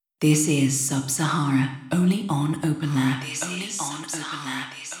This is Sub-Sahara, only on Open Lab. Only on Open Lab.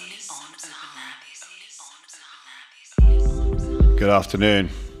 Good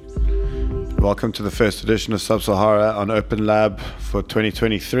afternoon. Welcome to the first edition of Sub-Sahara on Open Lab for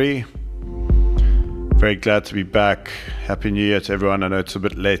 2023. Very glad to be back. Happy New Year to everyone. I know it's a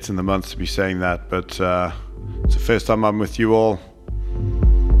bit late in the month to be saying that, but it's the first time I'm with you all.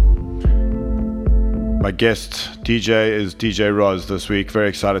 My guest DJ is DJ Roz this week. Very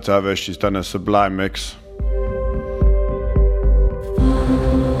excited to have her. She's done a sublime mix.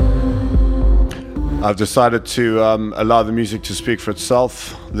 I've decided to allow the music to speak for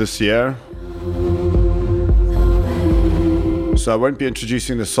itself this year. So I won't be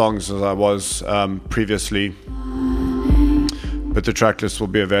introducing the songs as I was previously, but the tracklist will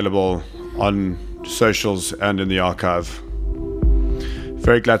be available on socials and in the archive.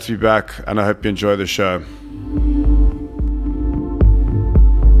 Very glad to be back, and I hope you enjoy the show.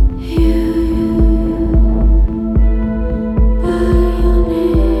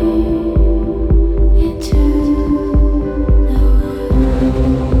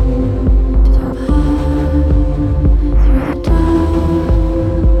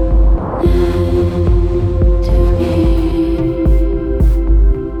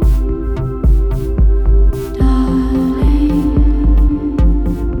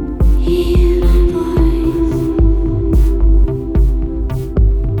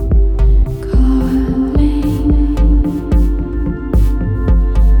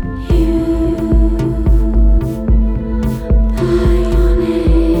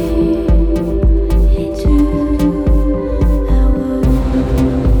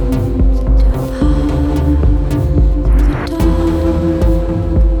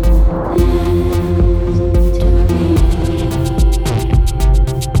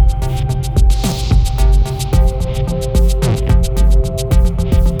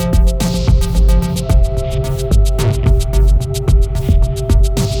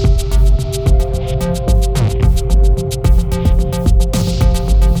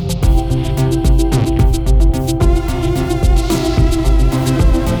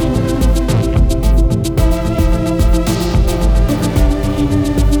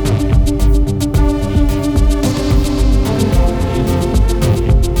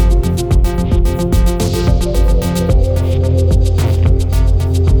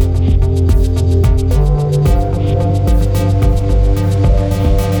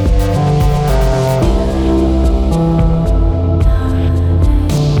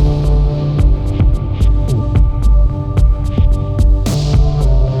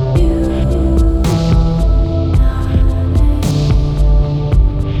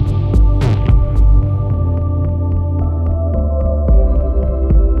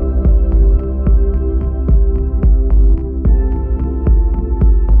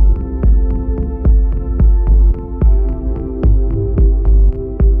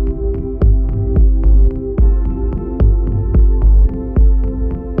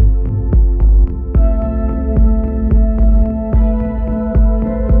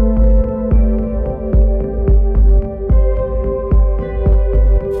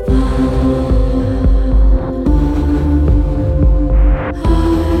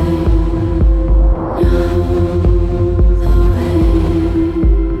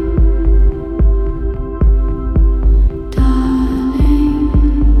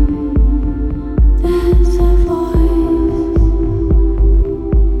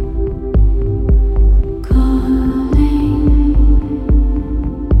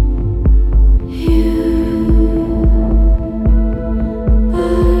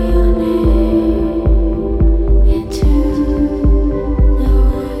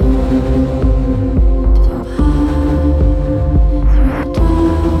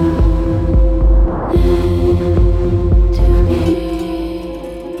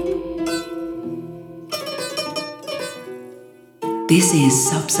 This is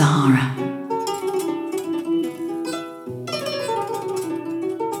Sub-Sahara.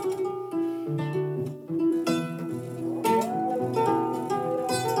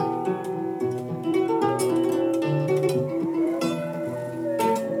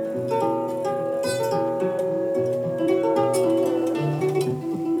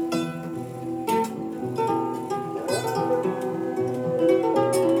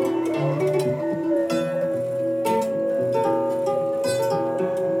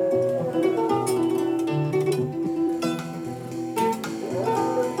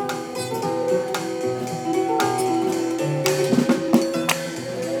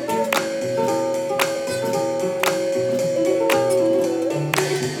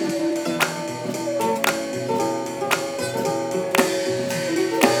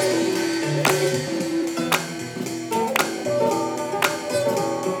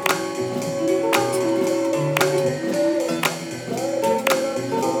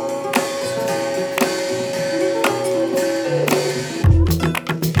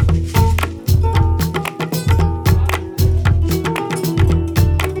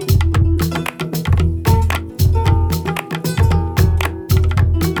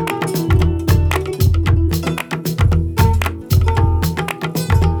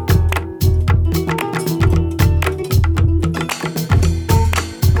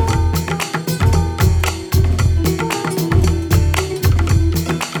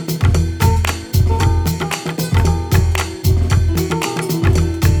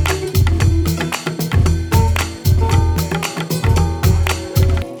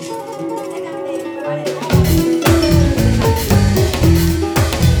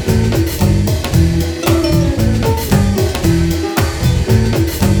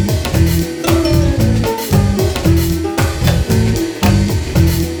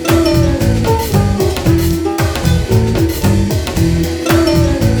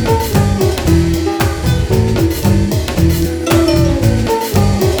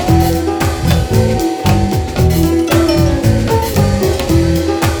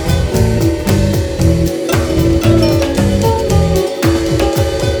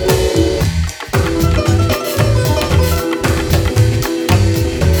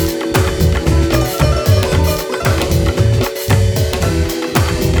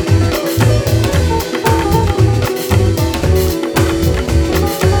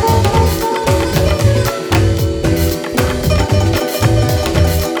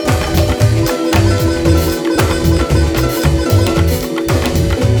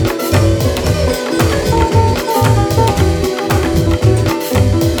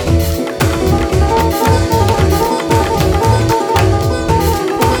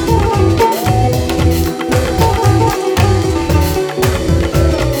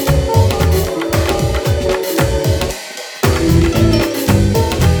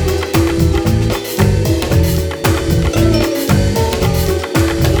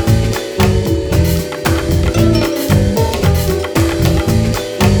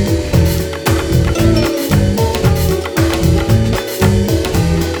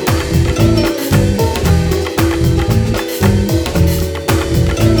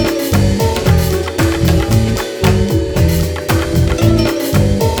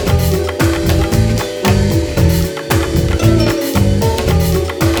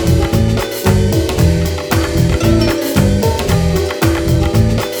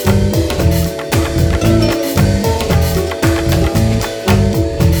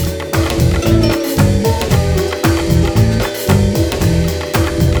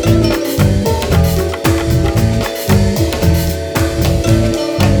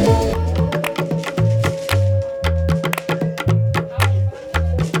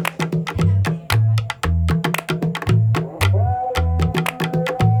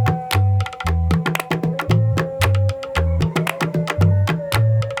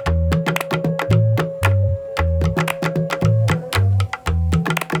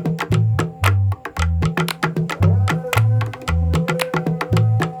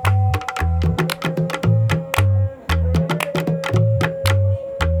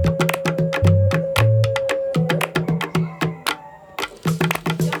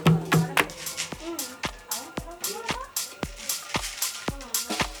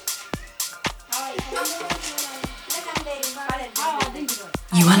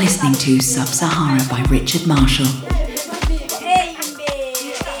 You are listening to Sub-Sahara by Richard Marshall.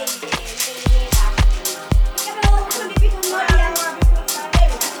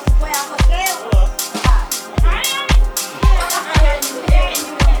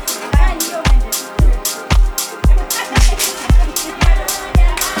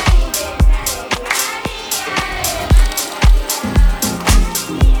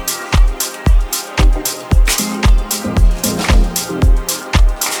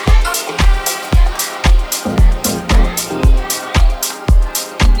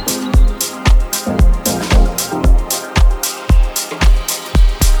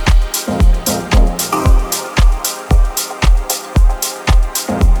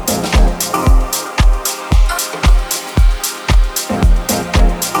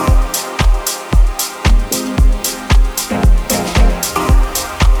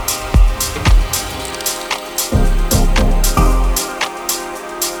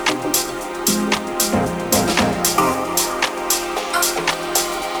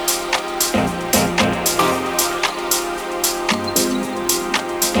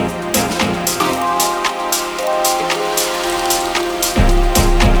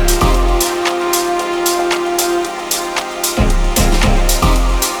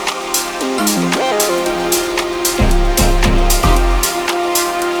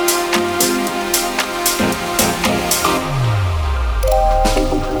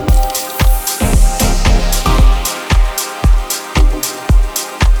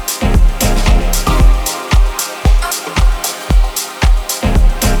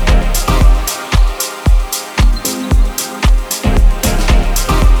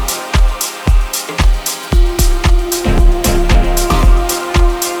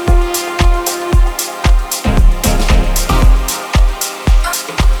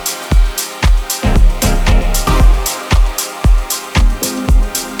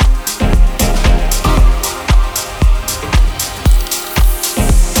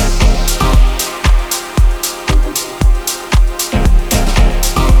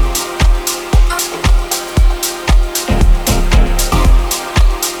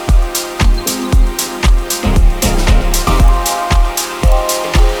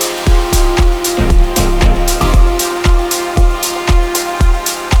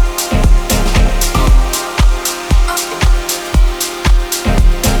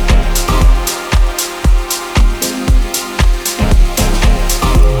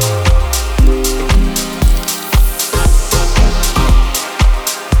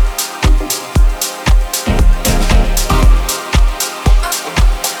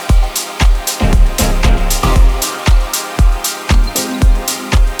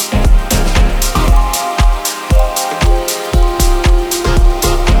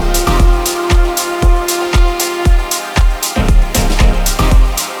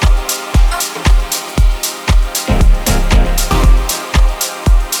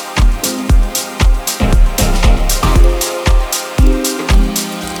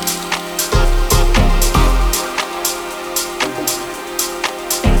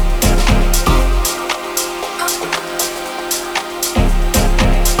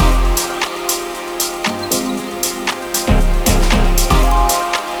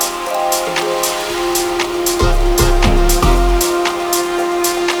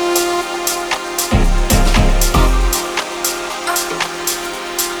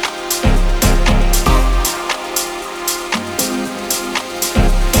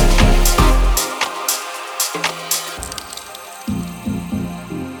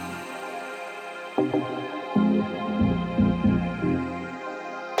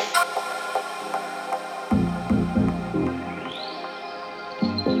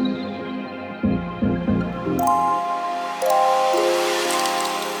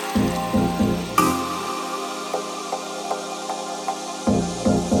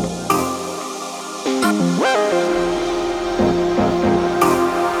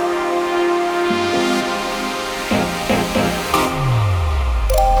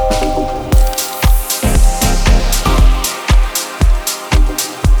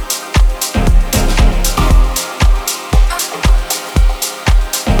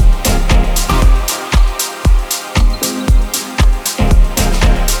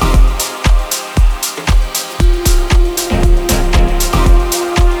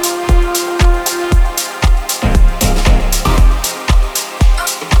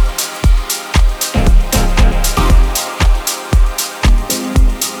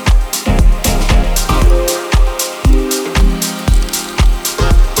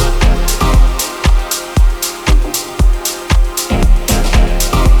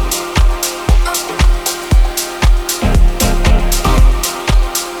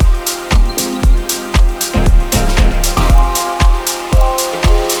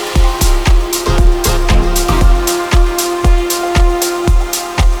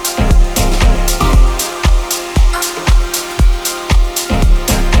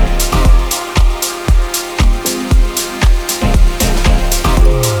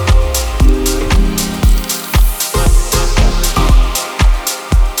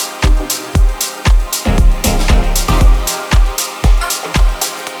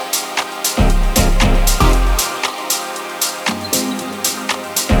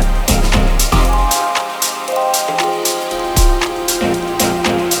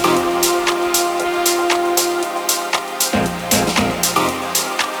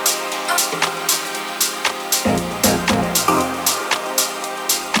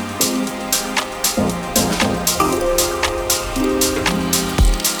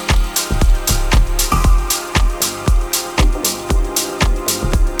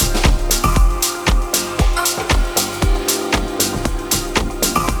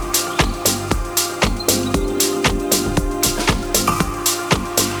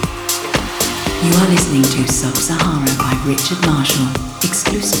 listening to Sub-Sahara by Richard Marshall,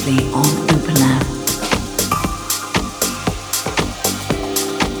 exclusively on Open Lab.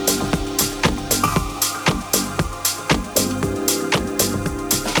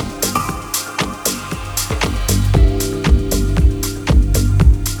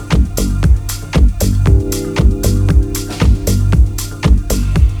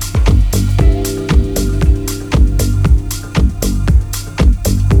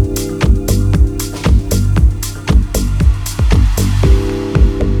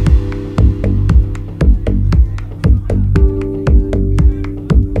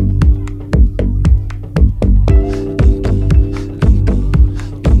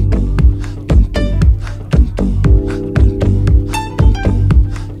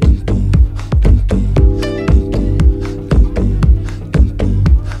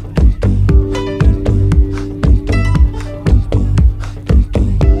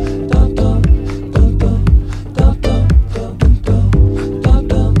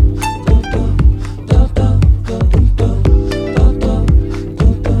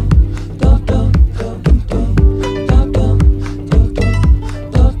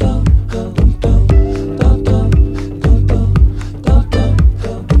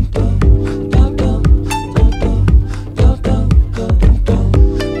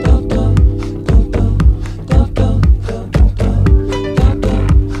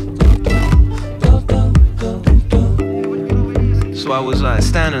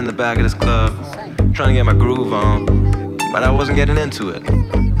 Standing in the back of this club, trying to get my groove on, but I wasn't getting into it.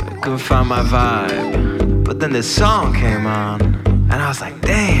 I couldn't find my vibe. But then this song came on, and I was like,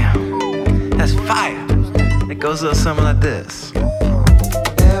 damn, that's fire. It goes a little something like this.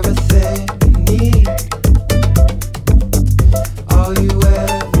 Everything you need, all you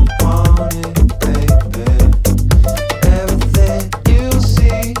ever wanted, baby. Everything you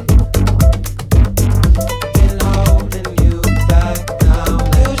see, and holding you back.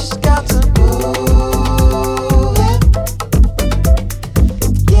 You just got to move it.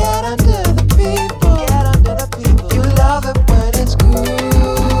 Get under the people. You love it when it's grooving.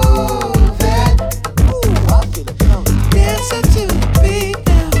 Ooh, I feel it coming. Dancing to the beat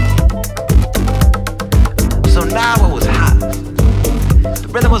now. So now it was hot. The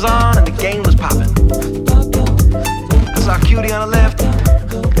rhythm was on and the game was popping. I saw Cutie on the left.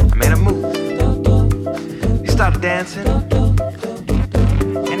 I made a move. He started dancing.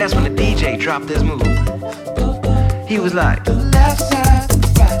 And that's when the DJ dropped his move. He was like, left side,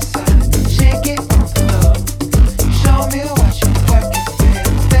 right side, shake it on the floor. Show me what you working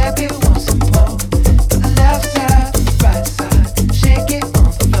with, baby, want some more. The left side, right side, shake it on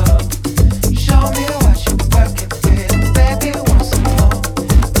the floor. Show me what you working with, baby, want some more.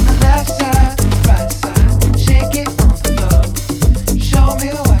 The left side, right side, shake it on the floor. Show me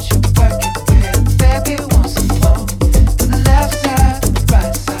what you working with, baby, want some more. The left side,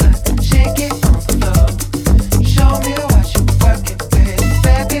 right side, shake it on the floor. Show me what you working with.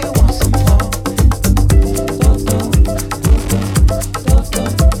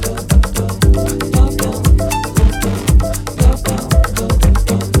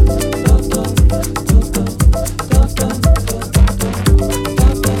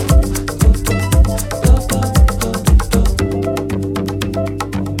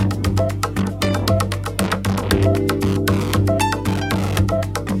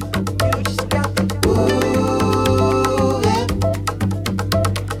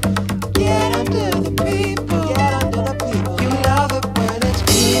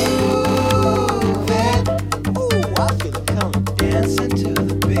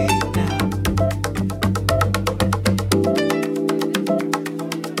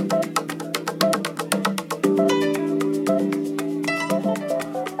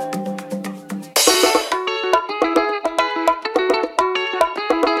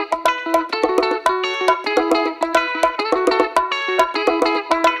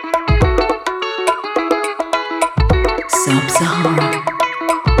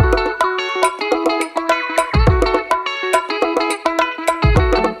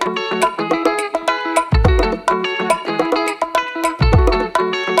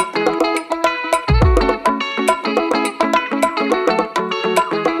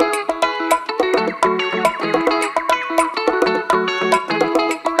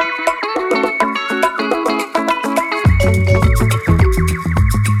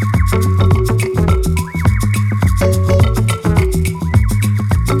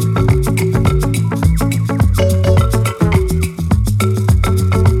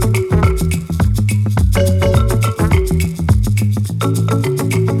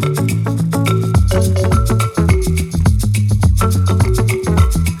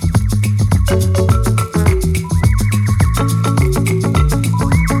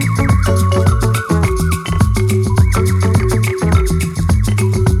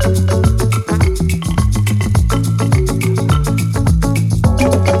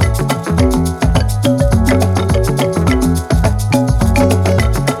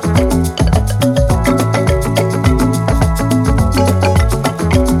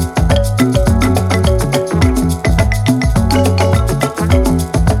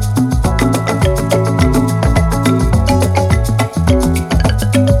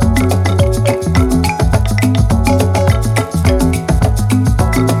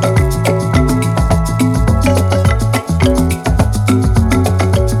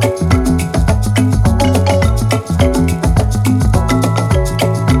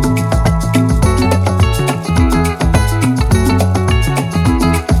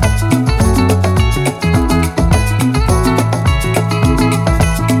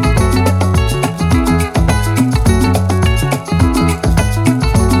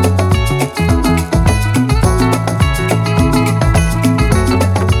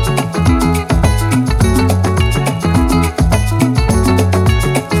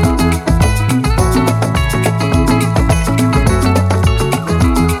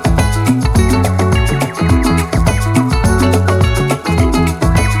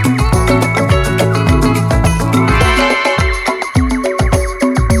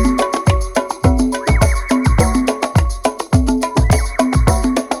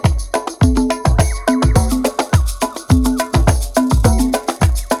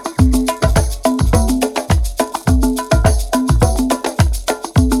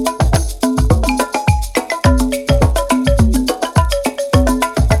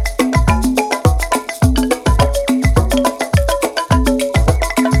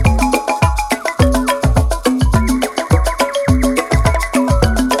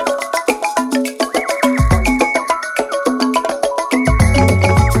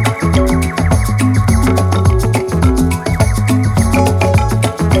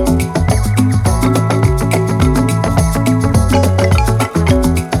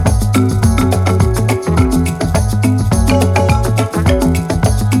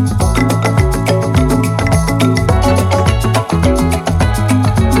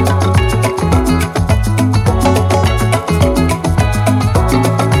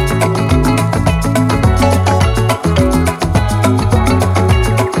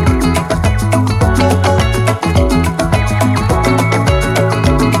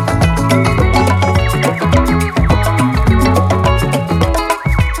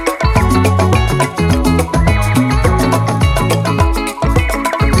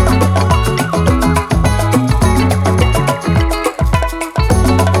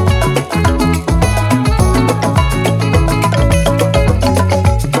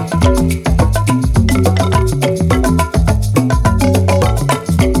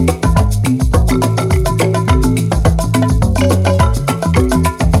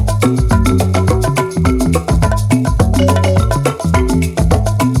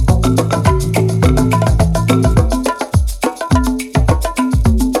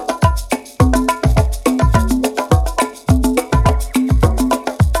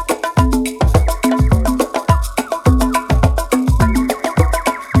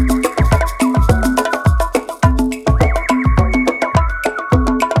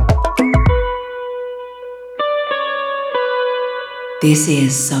 This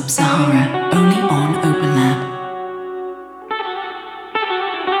is Sub-Sahara, only on Open Lab.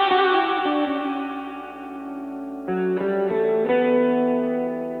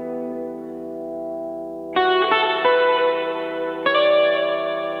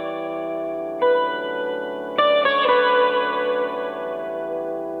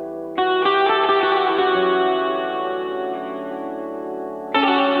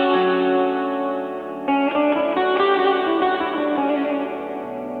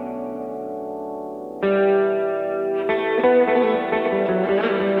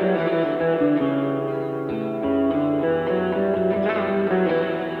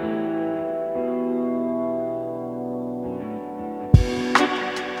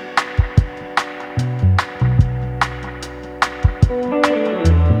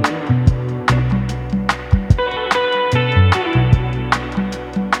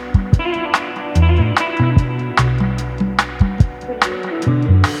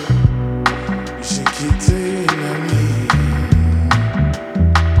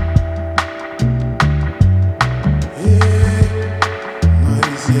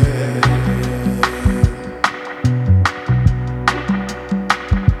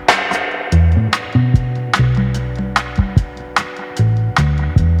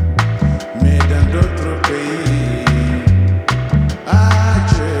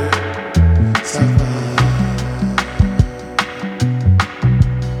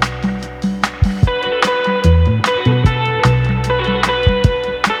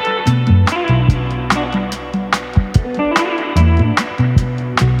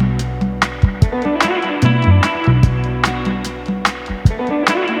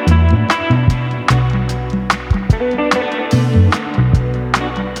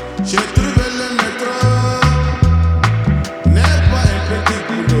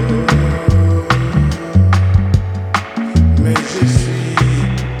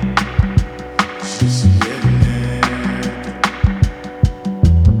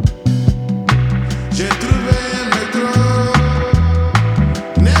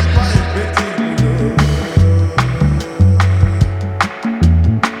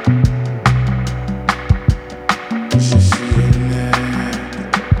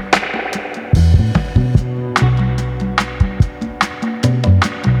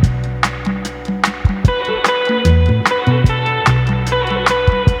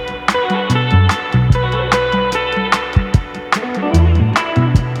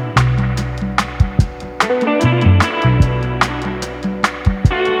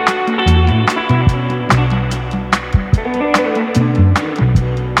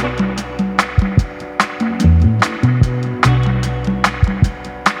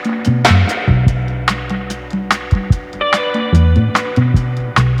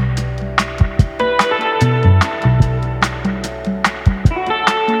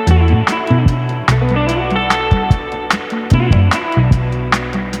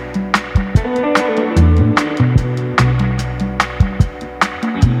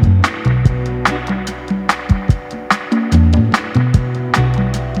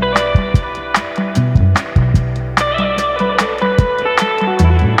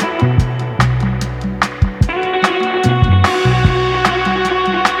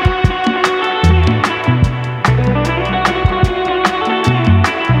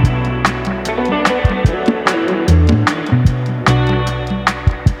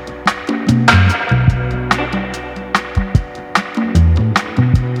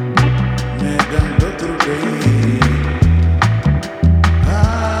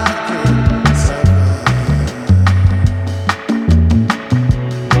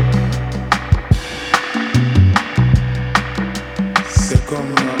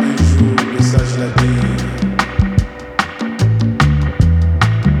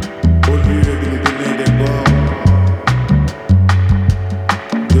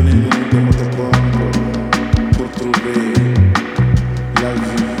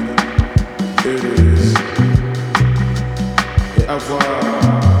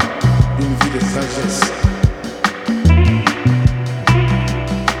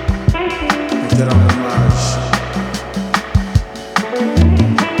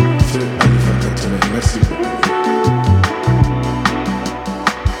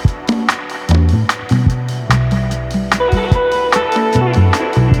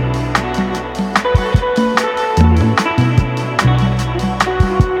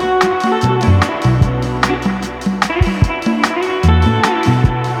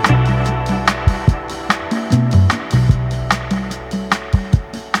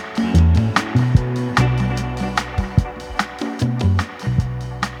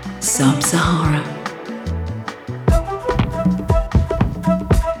 Sub-Sahara.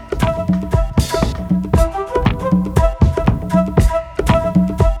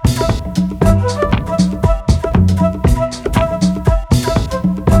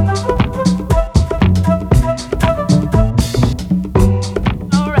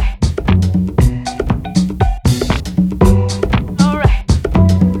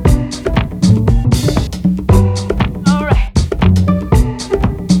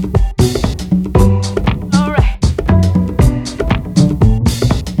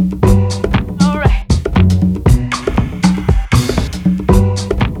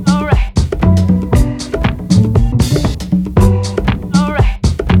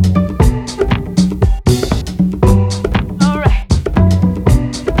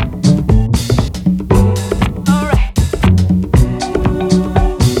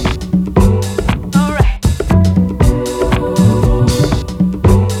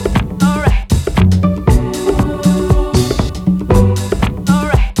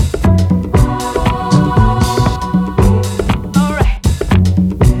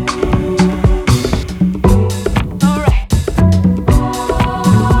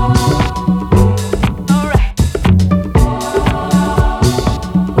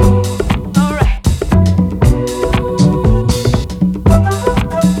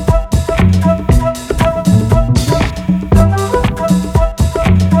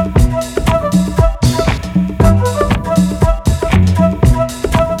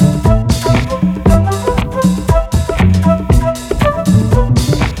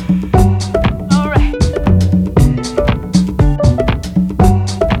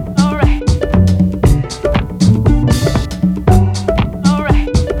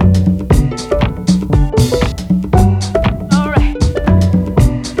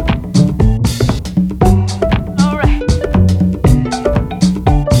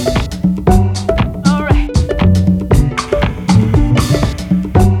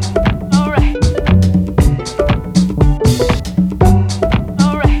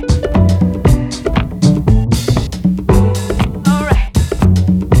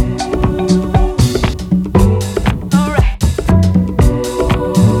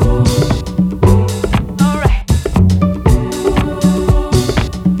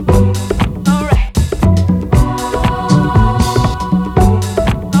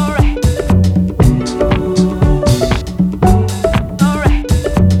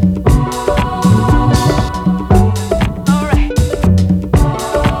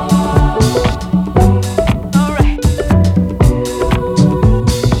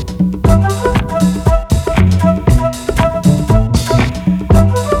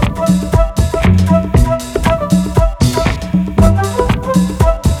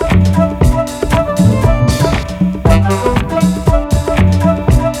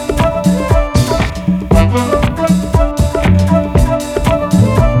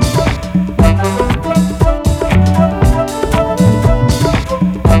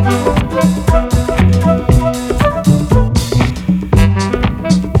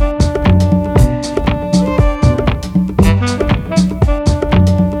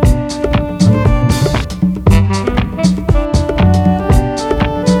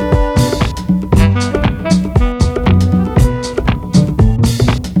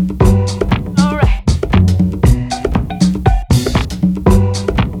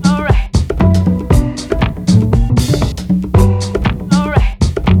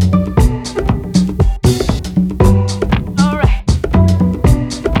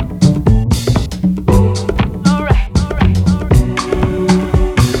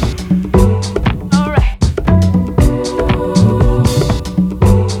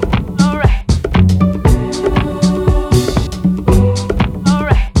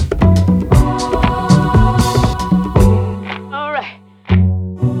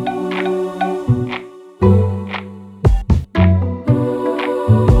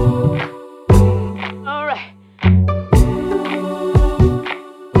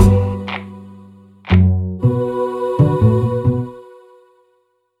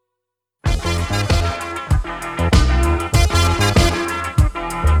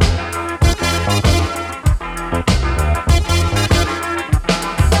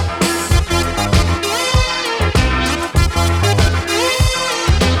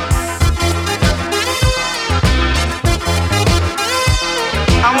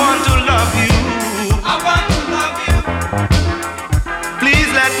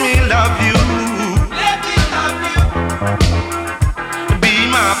 let me love you. Let me love you. Be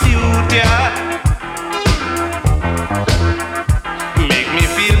my future. Make me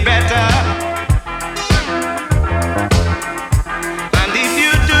feel better. And if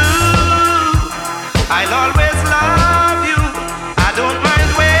you do, I'll always love you. I don't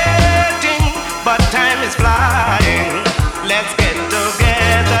mind waiting, but time is flying. Let's get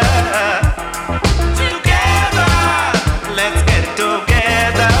together. Together. Let's get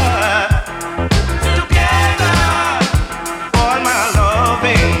together. Together. All my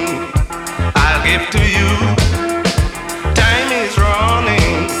loving I'll give to you. Time is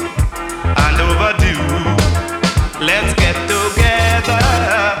running and overdue. Let's get together.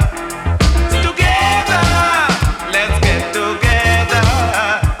 Together. Let's get together.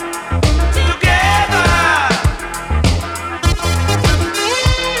 Together.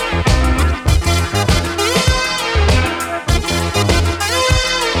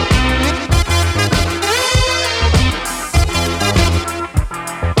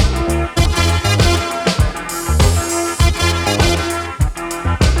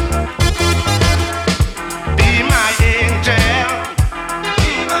 Be my angel.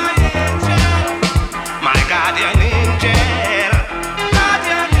 Be my angel. My guardian angel.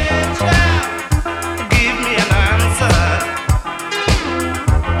 Guardian angel. Give me an answer.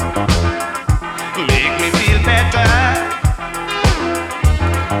 Make me feel better.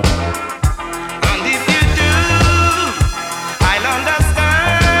 And if you do, I'll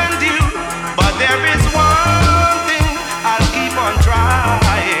understand you. But there is one thing I'll keep on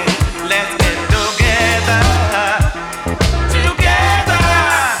trying. Let's get together. Together.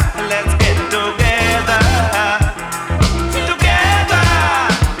 Let's get together. Together.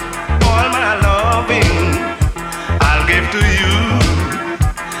 All my loving I'll give to you.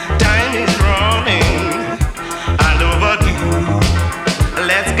 Time is running and overdue.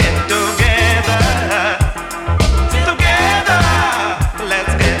 Let's get together. Together.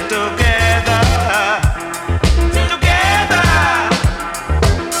 Let's get together. Together.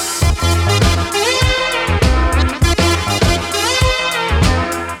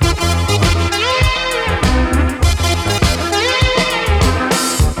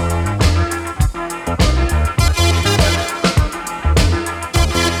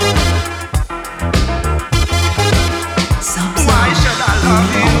 Why should I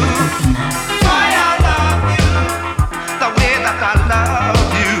love you? Why I love you? The way that I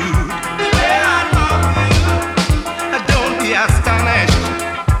love you. The way I love you. Don't be astonished.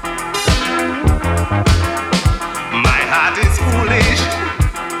 My heart is foolish.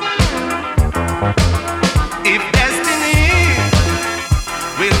 If destiny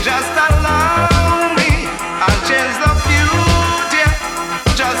will just allow me, I'll change the future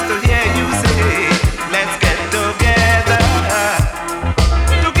just to hear you say, let's get together.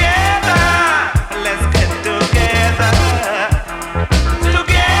 Together. Let's get together.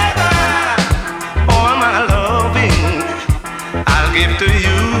 Together. All my loving I'll give to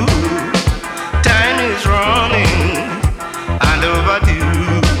you. Time is running and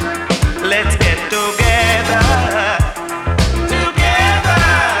overdue. Let's get together. Together.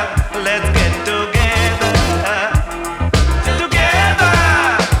 Let's get together. Together.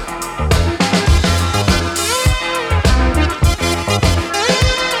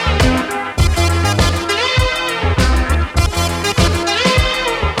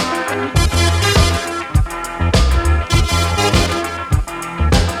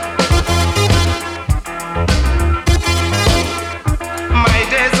 My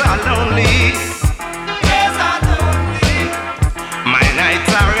days are lonely. Days are lonely. My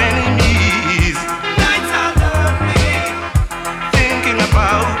nights are enemies. Nights are lonely. Thinking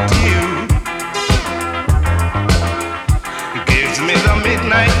about you gives me the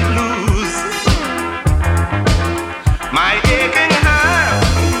midnight blues. My aching heart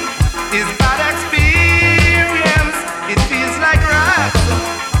is bad experience. It feels like rats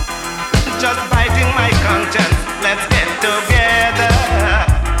just biting my conscience. Let's get together.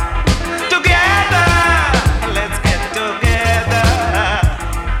 Together. Let's get together.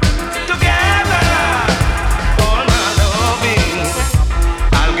 Together. All my loving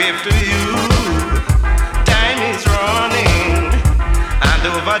I'll give to you. Time is running and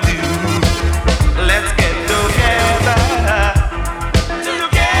overdue. Let's get together.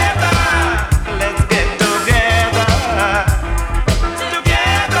 Together. Let's get together.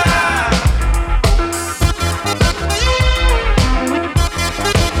 Together.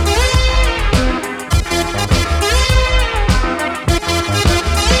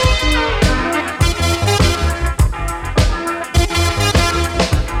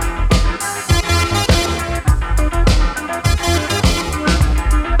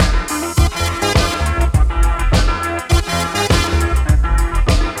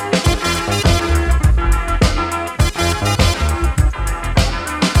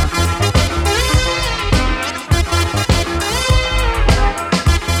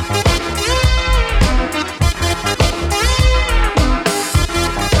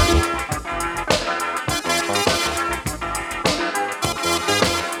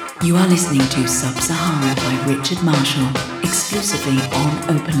 listening to Sub-Sahara by Richard Marshall, exclusively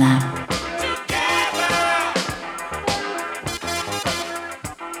on Open Lab.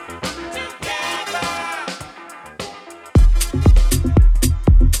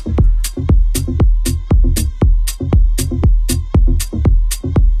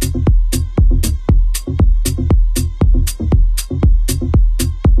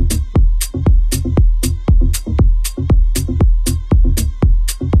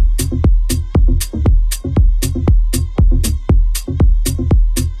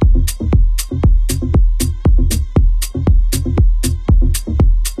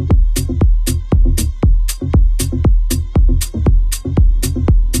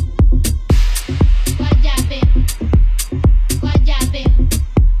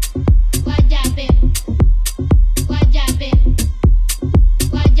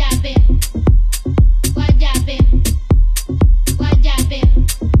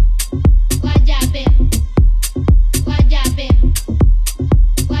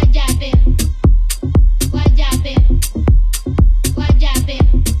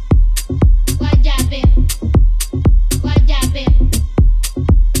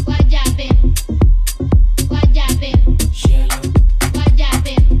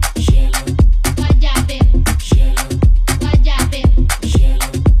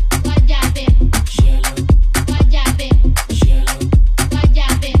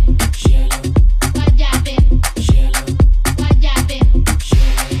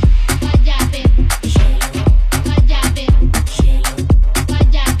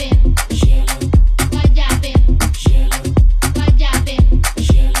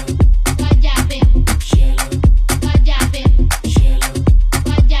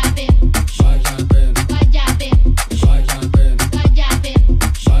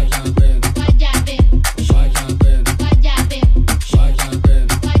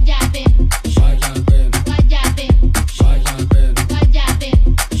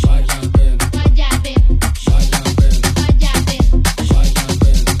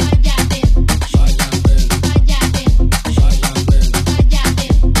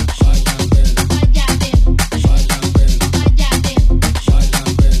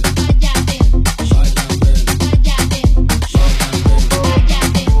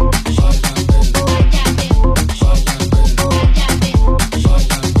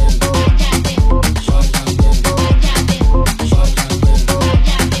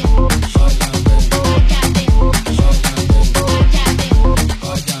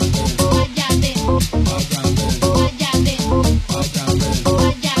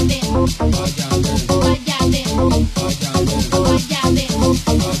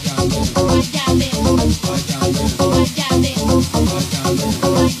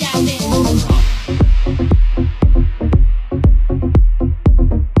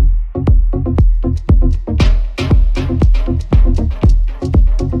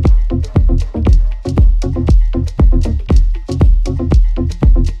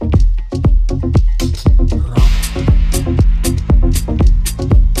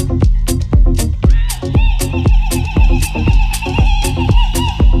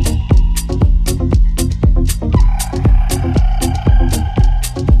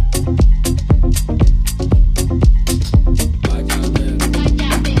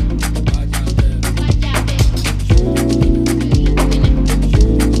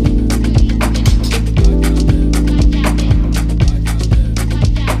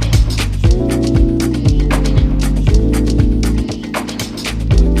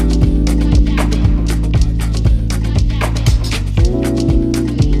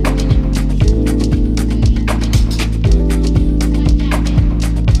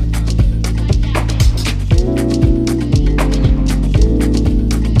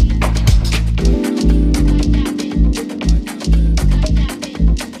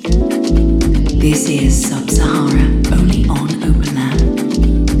 This is Sub-Sahara, only on Open Lab.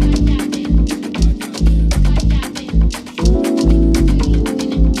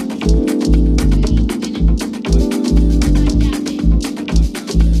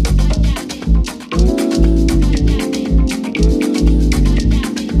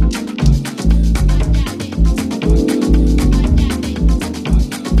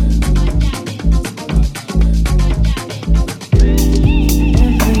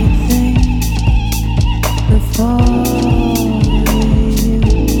 Everything before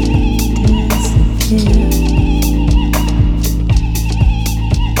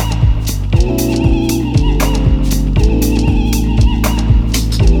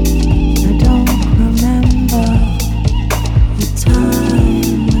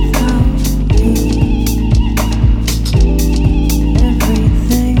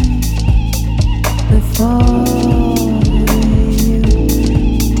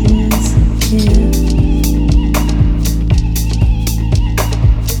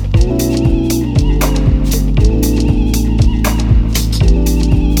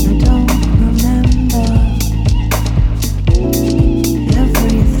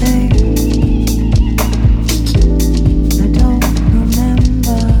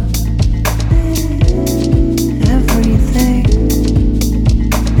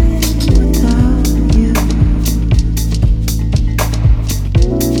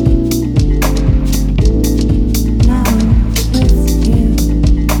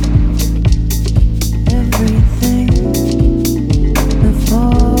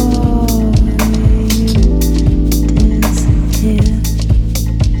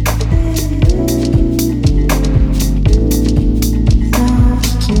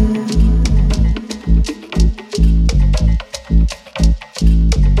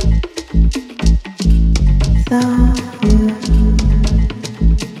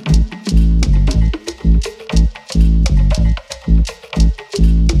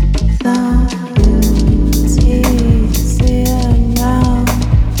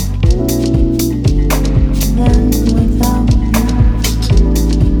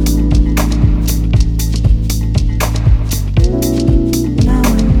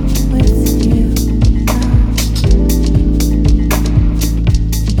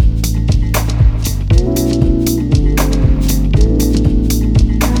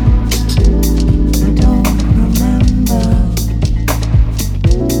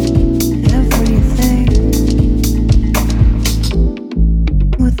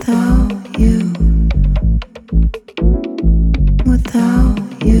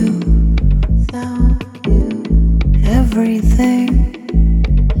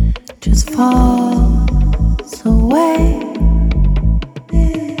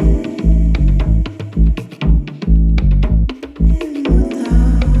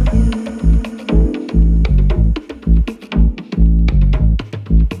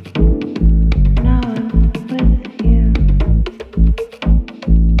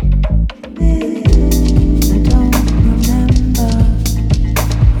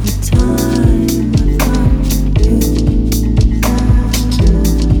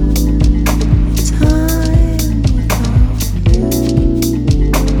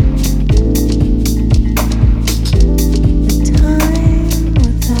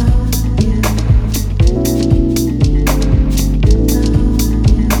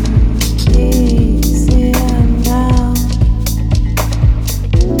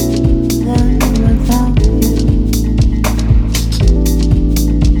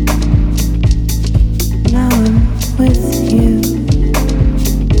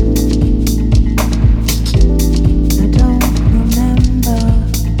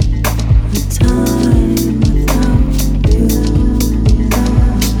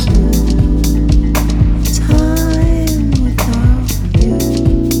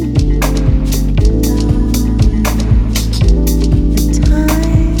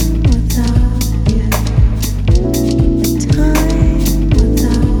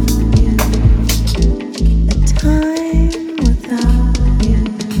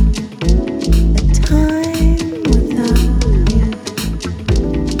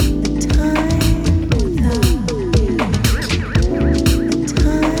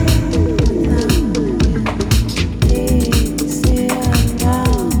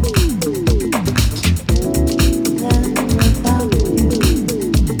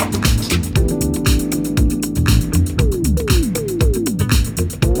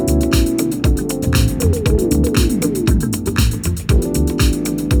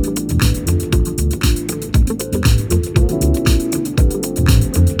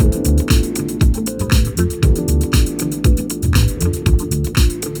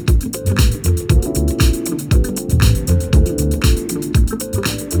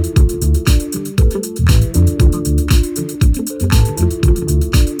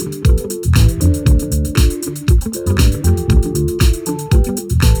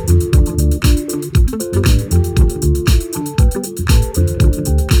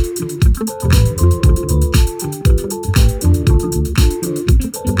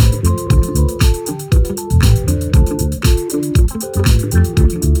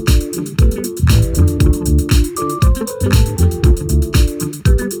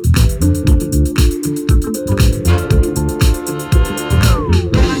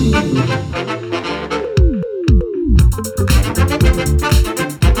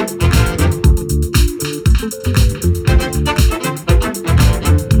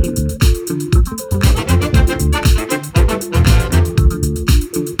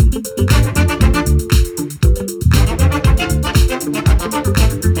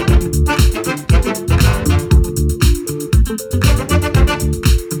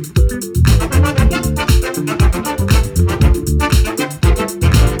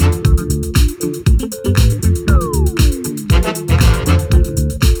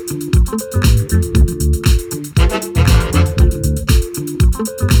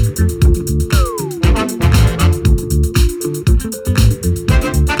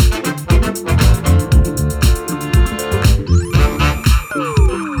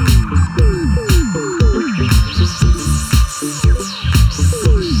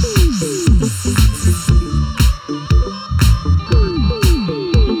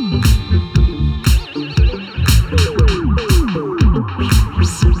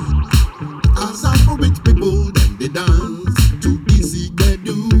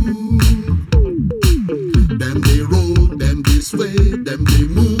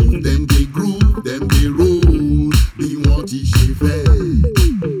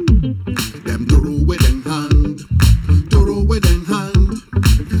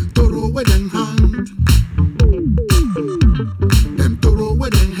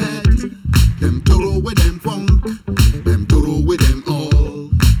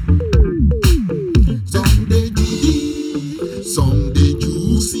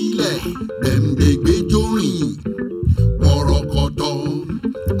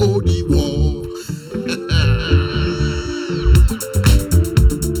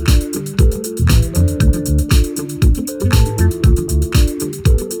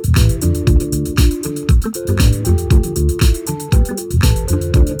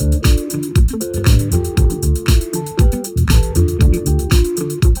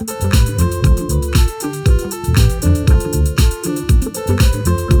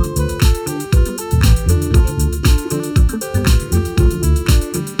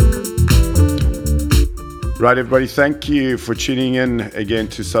Right, everybody, thank you for tuning in again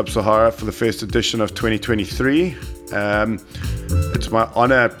to Sub-Sahara for the first edition of 2023. It's my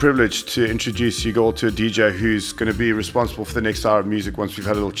honor and privilege to introduce you all to a DJ who's going to be responsible for the next hour of music once we've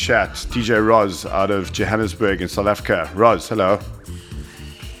had a little chat. DJ Roz out of Johannesburg in South Africa. Roz, hello.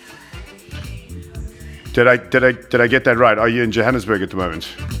 Did I get that right? Are you in Johannesburg at the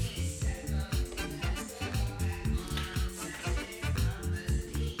moment?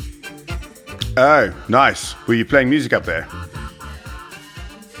 Oh, nice. Were you playing music up there?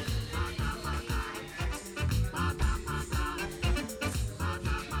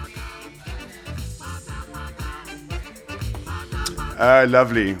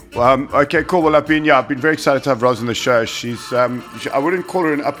 Lovely. Okay, cool. Well, I've been very excited to have Roz on the show. She's, I wouldn't call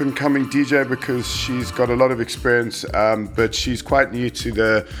her an up-and-coming DJ because she's got a lot of experience, but she's quite new to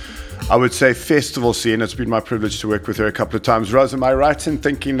the, I would say, festival scene. It's been my privilege to work with her a couple of times. Roz, am I right in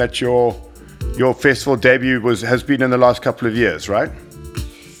thinking that your festival debut has been in the last couple of years, right?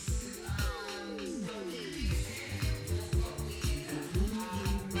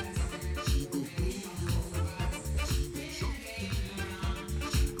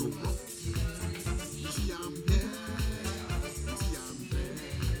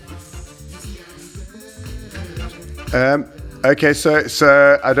 Okay,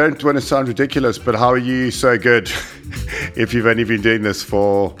 so I don't want to sound ridiculous, but how are you so good if you've only been doing this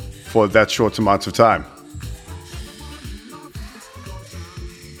for that short amount of time?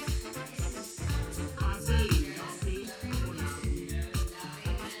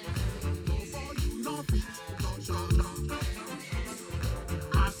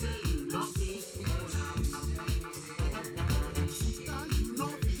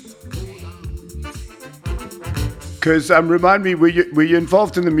 Because remind me, were you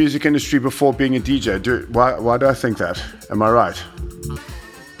involved in the music industry before being a DJ? Why do I think that? Am I right?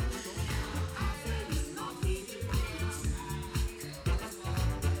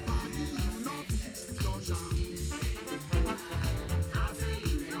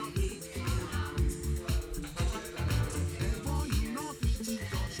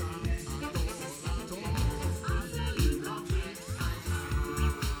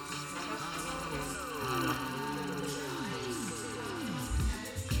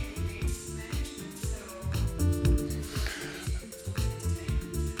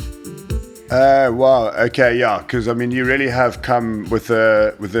 Wow. Okay. Yeah. Because I mean, you really have come with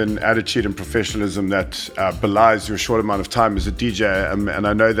an attitude and professionalism that belies your short amount of time as a DJ, and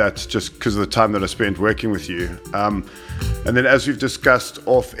I know that just because of the time that I spent working with you. And then, as we've discussed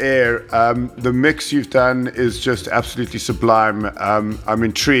off air, the mix you've done is just absolutely sublime. I'm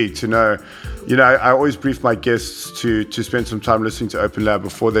intrigued to know. You know, I always brief my guests to spend some time listening to Open Lab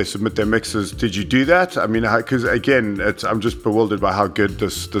before they submit their mixes. Did you do that? I mean, because again, I'm just bewildered by how good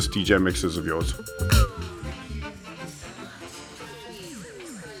this DJ mix is of yours.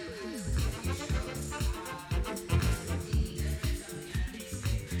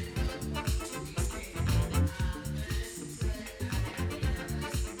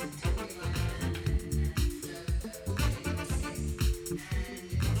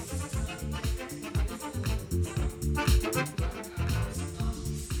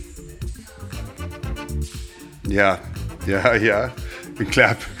 Yeah. We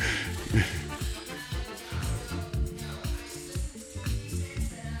clap.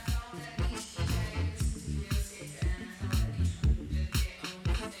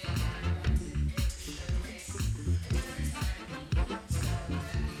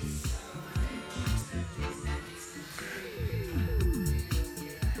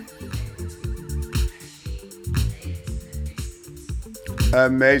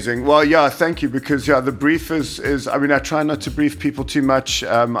 Amazing. Well, yeah, thank you. Because the brief is I mean, I try not to brief people too much.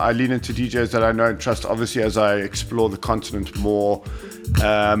 I lean into DJs that I know and trust. Obviously, as I explore the continent more,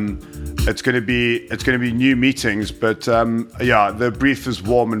 it's going to be new meetings. But the brief is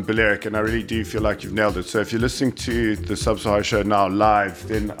warm and Balearic, and I really do feel like you've nailed it. So if you're listening to the Sub-Sahara show now live,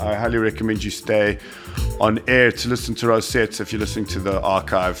 then I highly recommend you stay on air to listen to our sets. If you're listening to the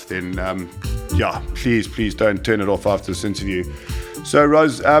archive, then please don't turn it off after this interview. So,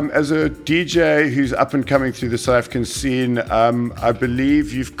 Roz, as a DJ who's up and coming through the South African scene, I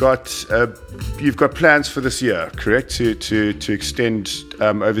believe you've got plans for this year, correct? To extend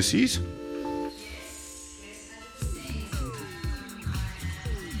overseas.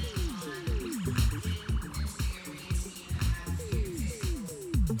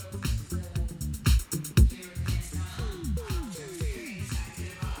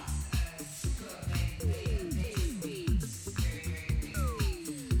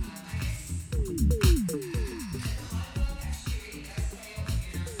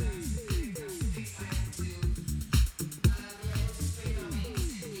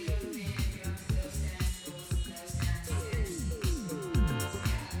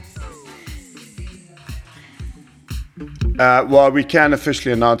 Well, we can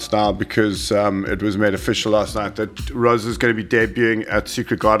officially announce now because it was made official last night that Rose is going to be debuting at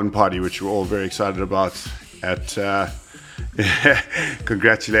Secret Garden Party, which we're all very excited about.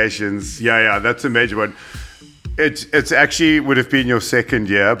 Congratulations. Yeah, that's a major one. It's actually would have been your second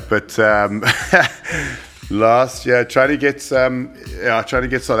year, but last year trying to get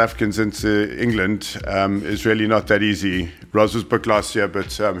South Africans into England is really not that easy. Rose was booked last year,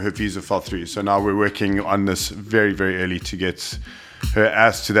 but her visa fell through. So now we're working on this very, very early to get her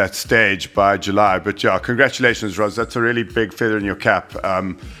ass to that stage by July. But yeah, congratulations, Rose. That's a really big feather in your cap.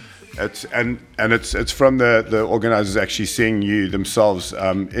 It's from the organisers actually seeing you themselves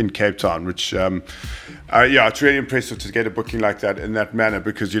in Cape Town, which it's really impressive to get a booking like that in that manner,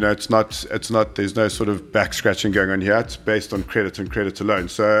 because it's not there's no sort of back scratching going on here. It's based on credit and credit alone.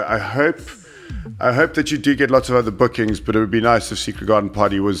 So I hope that you do get lots of other bookings, but it would be nice if Secret Garden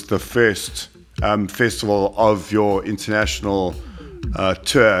Party was the first festival of your international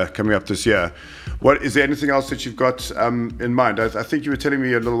tour coming up this year. What is there anything else that you've got in mind? I think you were telling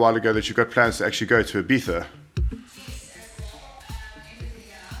me a little while ago that you've got plans to actually go to Ibiza.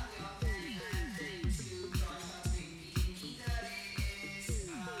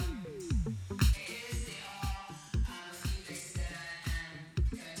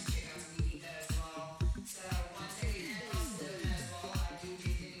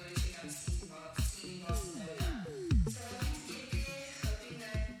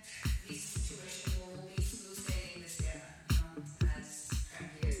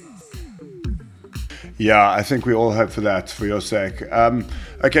 Yeah, I think we all hope for that, for your sake.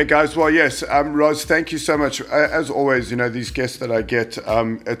 Okay, guys. Well, yes, Roz, thank you so much. As always, these guests that I get,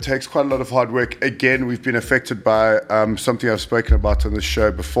 it takes quite a lot of hard work. Again, we've been affected by something I've spoken about on the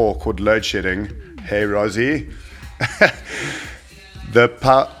show before called load shedding. Hey, Rosie.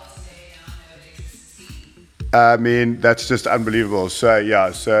 That's just unbelievable. So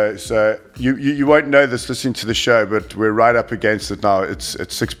yeah, so you won't know this listening to the show, but we're right up against it now. It's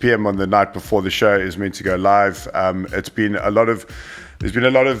 6 p.m. on the night before the show is meant to go live. There's been a lot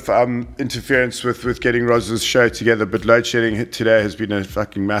of interference with getting Roz's show together, but load shedding today has been a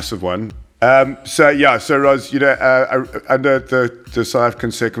fucking massive one. So Roz, under the South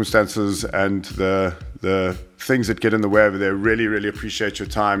African circumstances and the things that get in the way over there, really, really appreciate your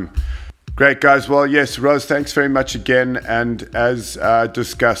time. Great, guys. Well, yes, Roz, thanks very much again. And as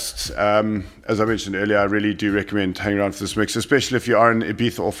discussed, as I mentioned earlier, I really do recommend hanging around for this mix, especially if you are in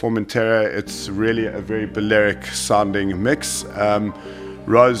Ibiza or Formentera. It's really a very Balearic sounding mix.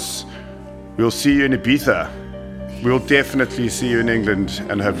 Roz, we'll see you in Ibiza. We'll definitely see you in England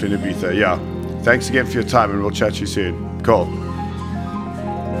and hopefully in Ibiza. Yeah. Thanks again for your time, and we'll chat to you soon. Cool.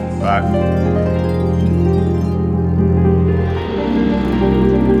 Bye.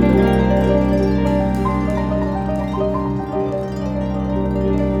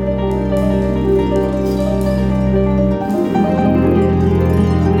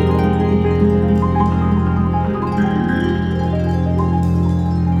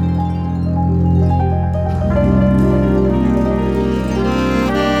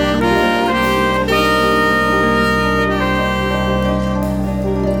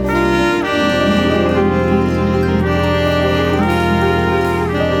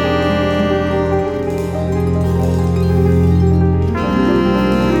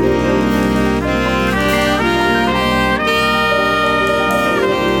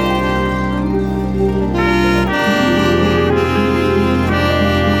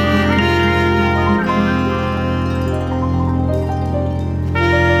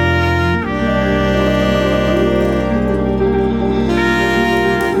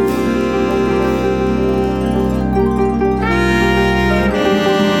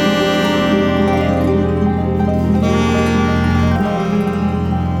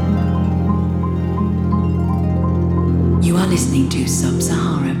 Listening to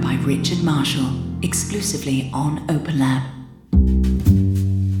Sub-Sahara by Richard Marshall, exclusively on Open Lab.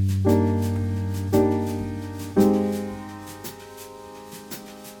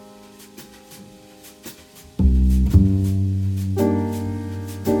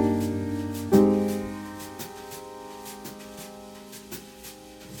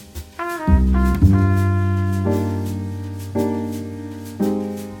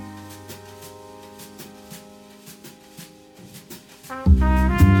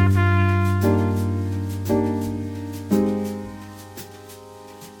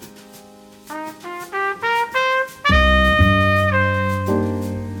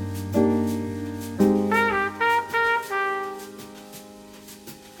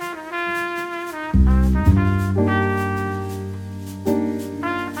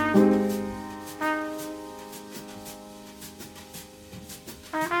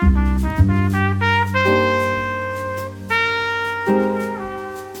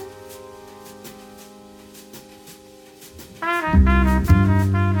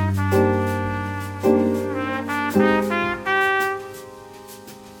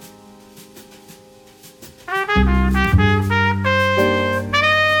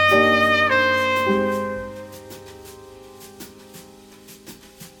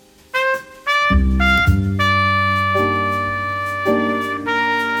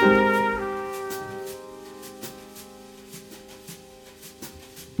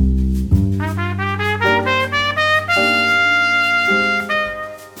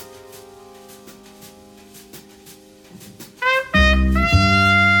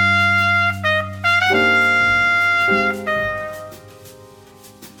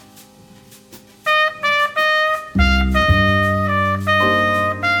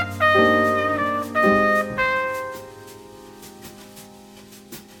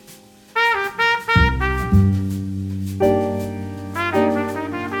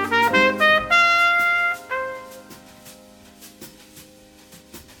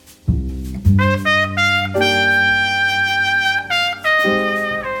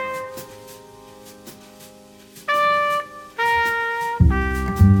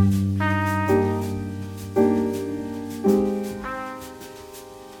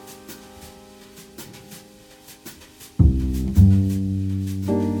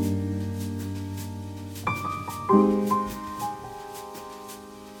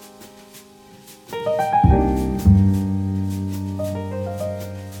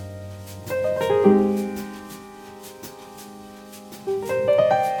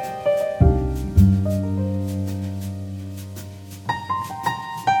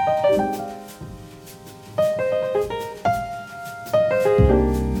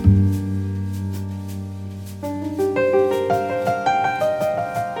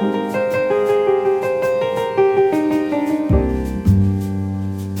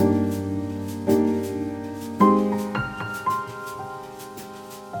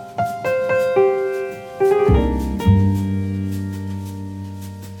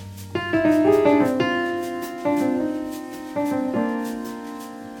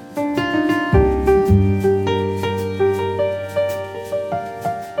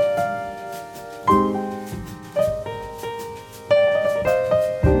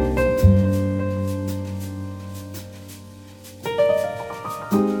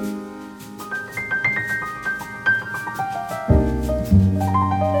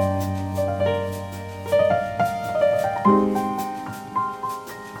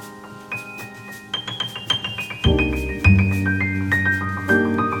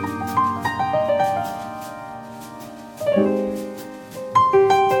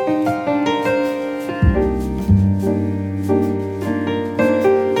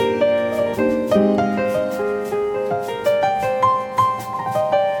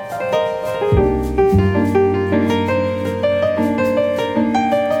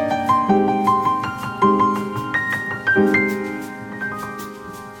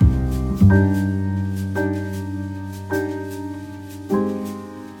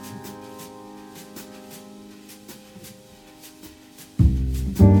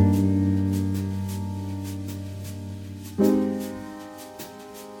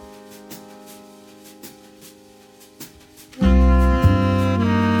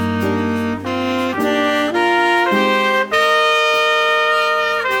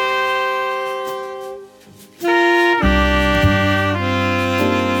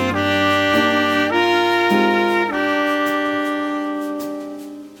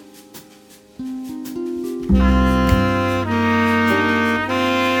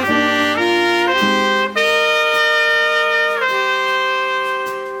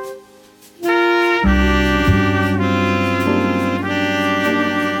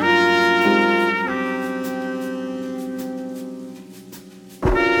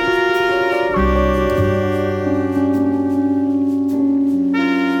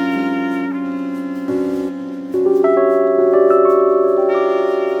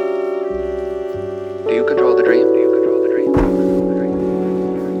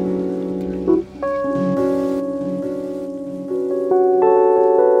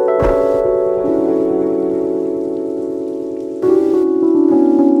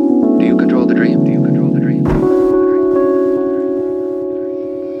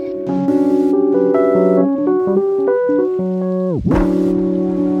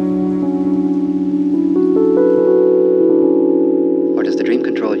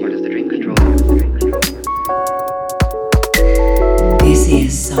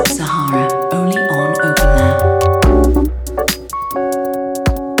 Sahara, only on Open Lab.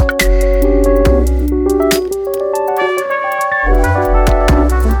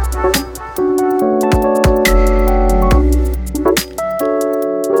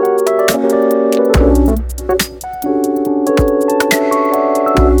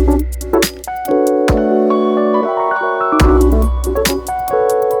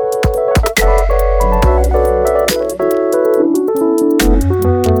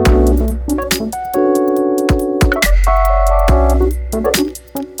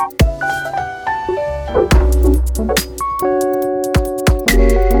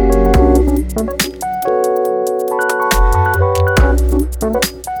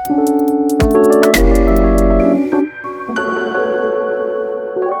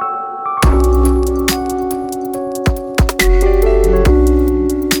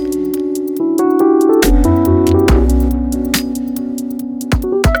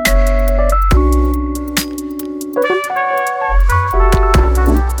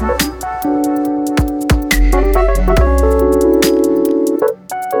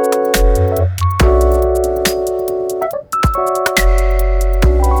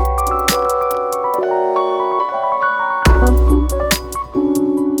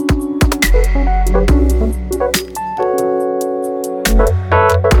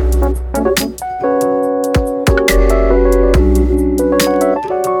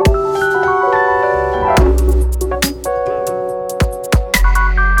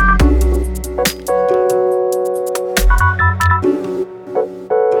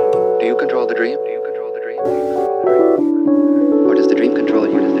 Do you control the dream?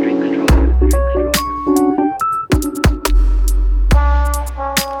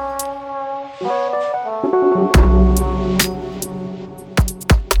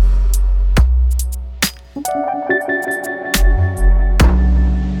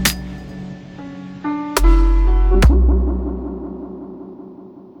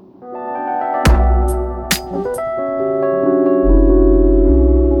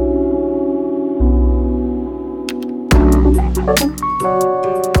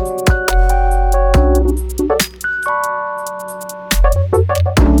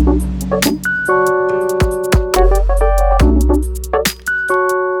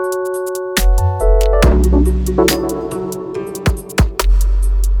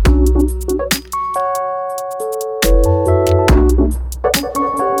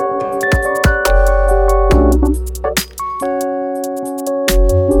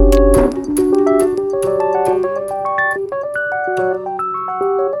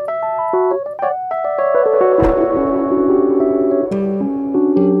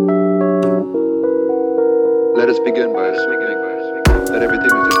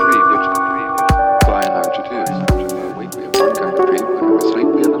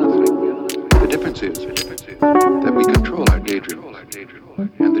 that we control our daydream,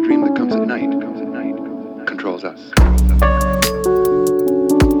 and the dream that comes at night controls us.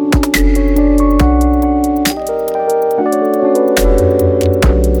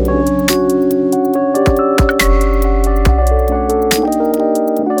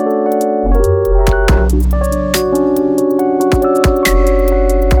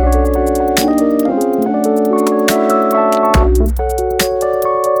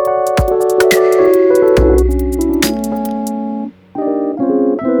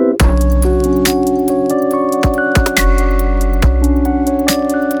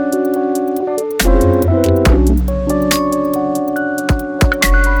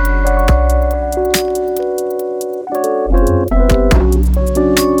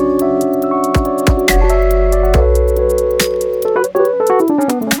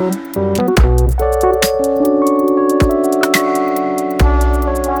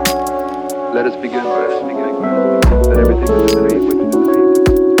 Let us begin that everything is a dream, which is a dream.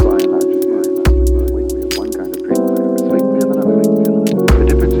 By and large, it is. We have one kind of dream, sleep we have another. The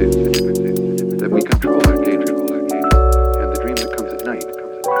difference is that we control our daydream, and the dream that comes at night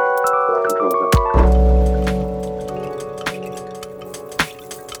controls us.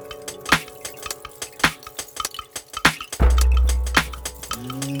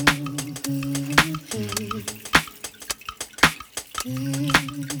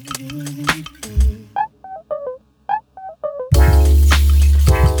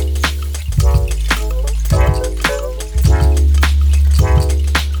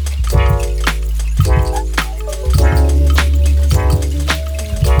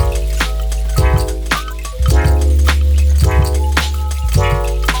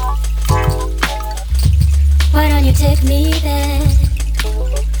 Why don't you take me there?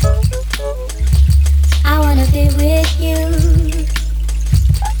 I wanna be with you.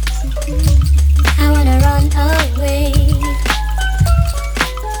 I wanna run away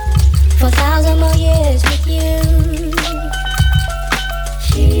for 1,000 more years with you.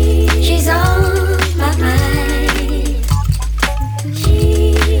 She's on my mind.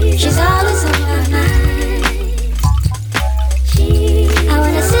 She's always on my mind. I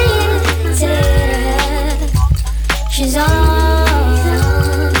wanna sing to her. She's on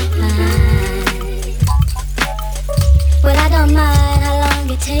my mind. But I don't mind how long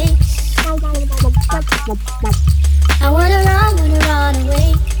it takes. I wanna run away.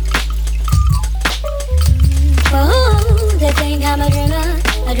 Oh, they think I'm a dreamer.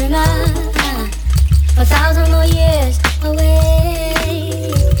 For 1,000 more years away.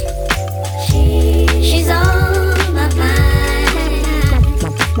 She's on my mind.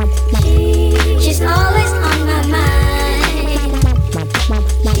 She's always on my mind.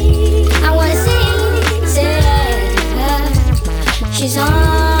 I wanna sing to her. She's on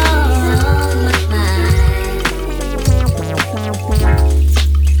my mind.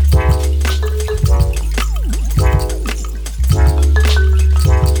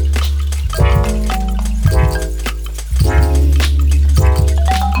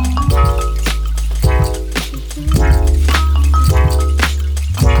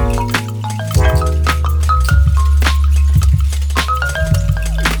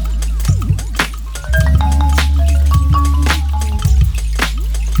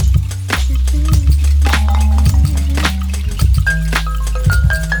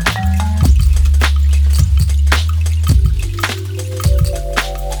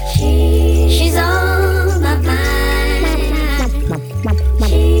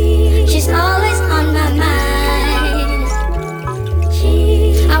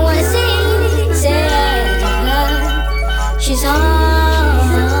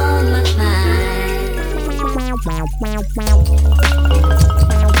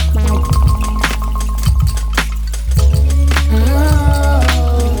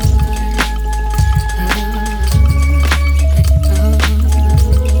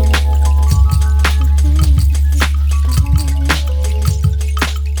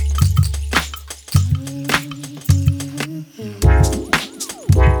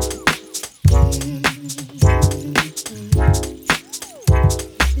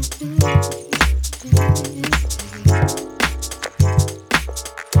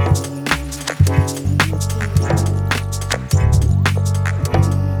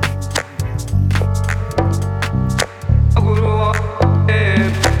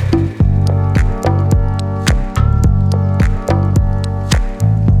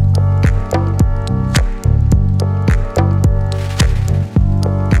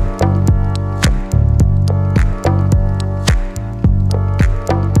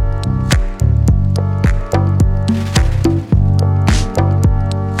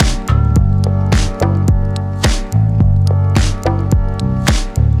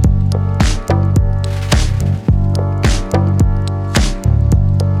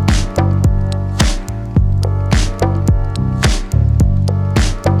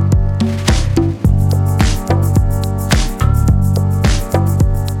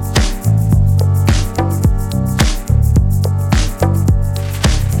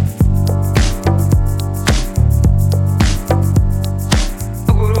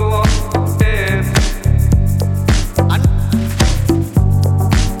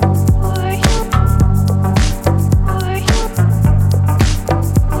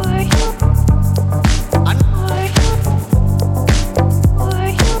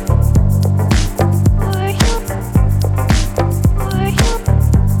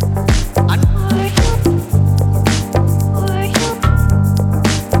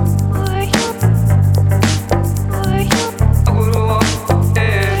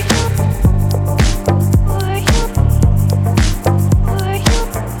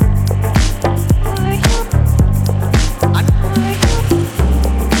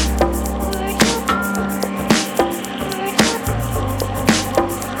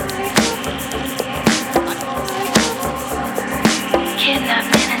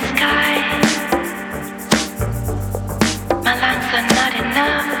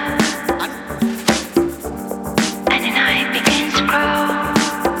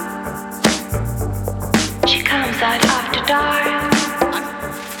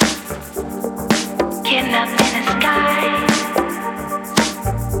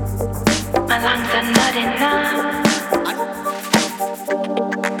 lungs are not enough.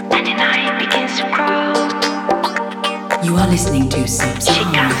 And the night begins to grow. You are listening to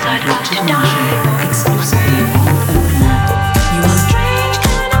Sub-Sahara can't by start off Richard to Marshall, die. exclusively on Open Lab. You are Strange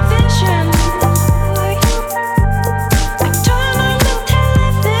kind of vision. I turn on the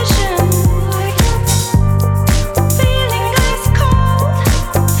television. Feeling ice cold,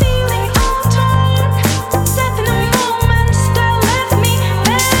 feeling all torn. Set in a moment that left me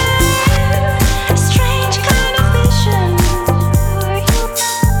bare. Strange kind of vision.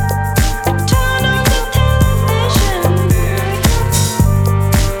 Turn on the television.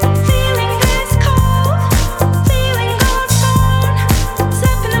 Feeling ice cold, feeling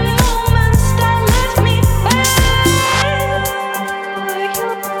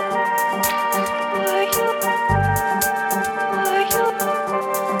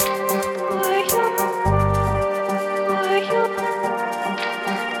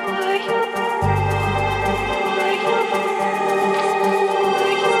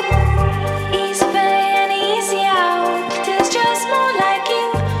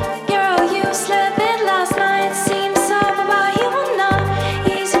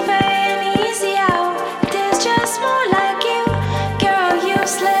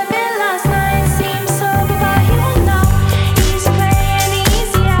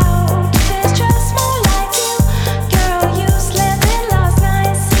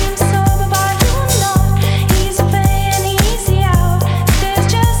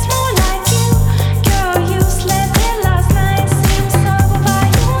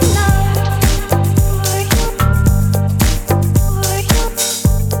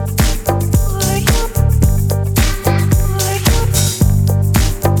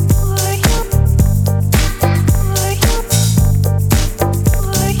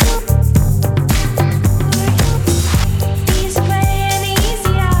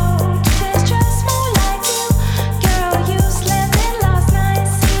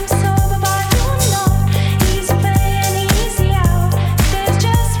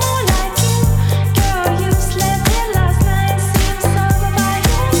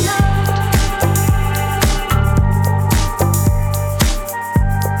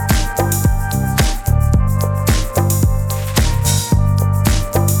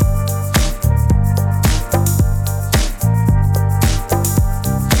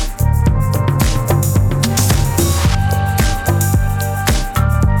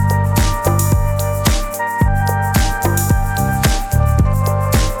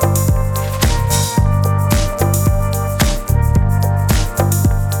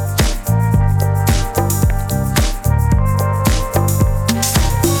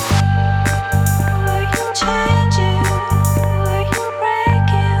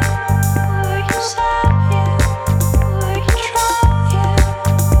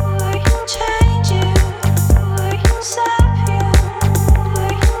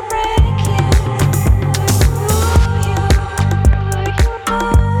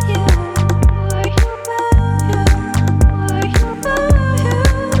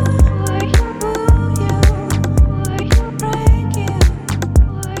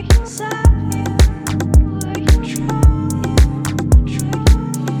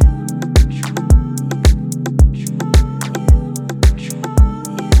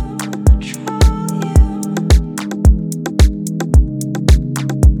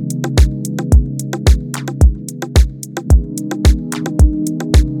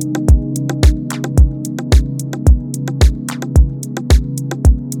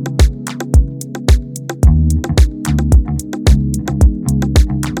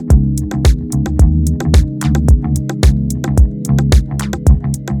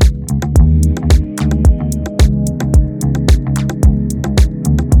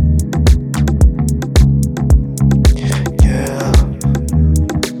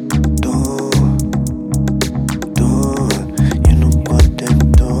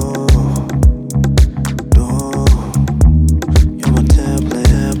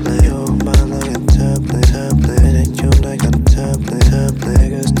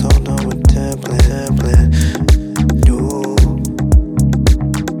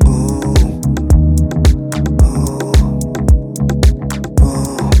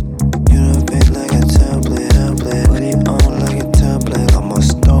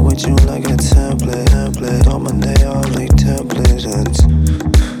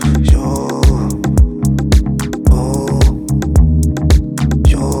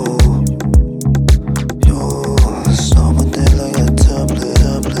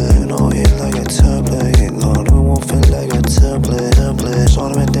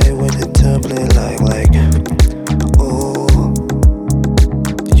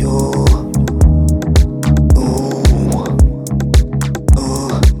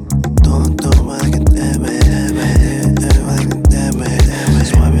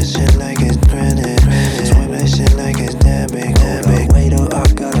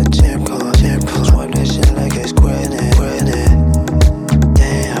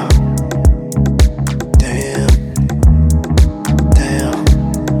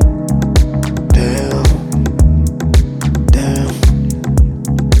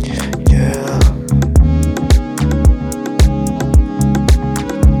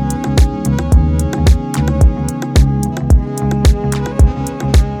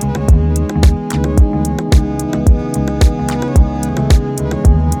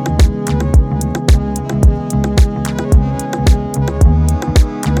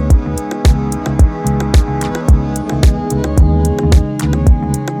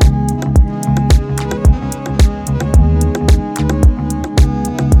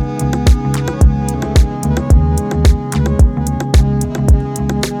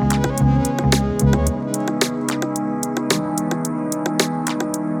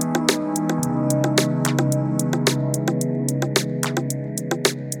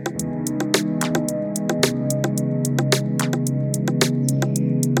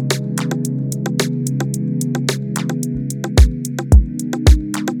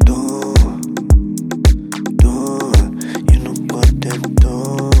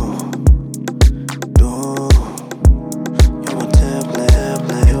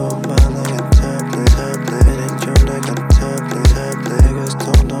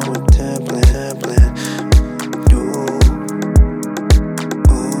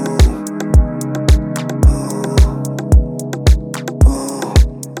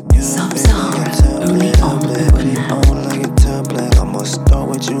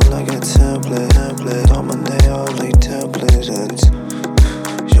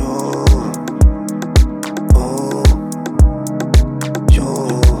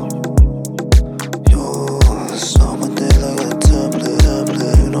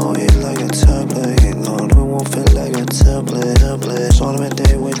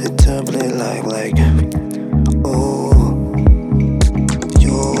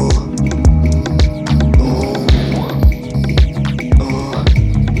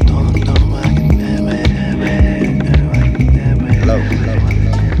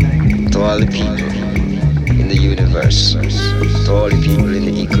all the people in the universe, to all the people in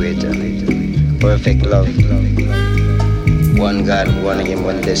the equator. Perfect love, one God, one aim,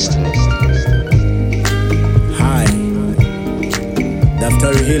 one destiny. Hai,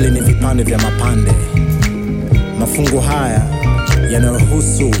 daftari hili ni vipande vya mapande. Mafungu haya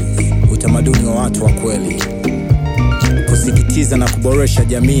yanayohusu utamaduni wa watu wa kweli, kusikitiza na kuboresha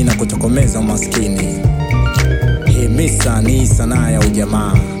jamii na kutokomeza umaskini. Hii misa ni sanaa ya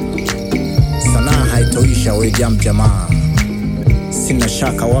ujamaa. Sanaa haitoisha wejam jamaa. Sina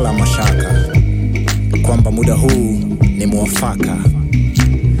shaka wala mashaka kwamba muda huu ni muafaka.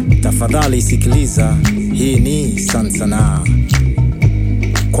 Tafadhali sikiliza, hii ni sanaa.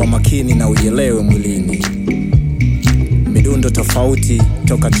 Kwa makini na uielewe mwilini. Midundo tofauti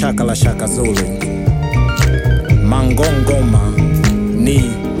toka chaka la Shaka Zulu. Mangongoma ni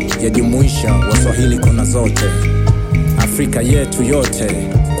yajumuisha Waswahili kona zote. Afrika yetu yote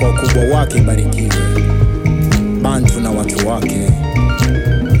kwa ukubwa wake ibarikiwe. Bantu na watu wake,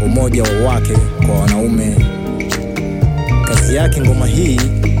 umoja wa wake kwa wanaume. Kazi yake ngoma hii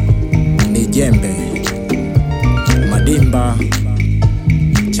ni jembe, madimba,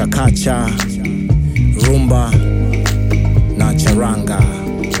 chakacha, rumba na charanga.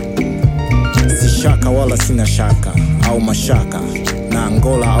 Si shaka wala sina shaka au mashaka na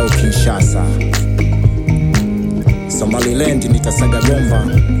Angola au Kinshasa. Somaliland nitasaga gomba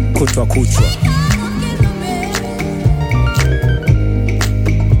kutwa kuchwa.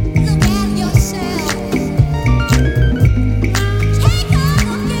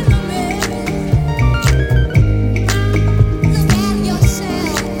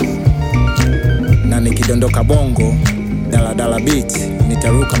 Na nikidondoka bongo daladala beat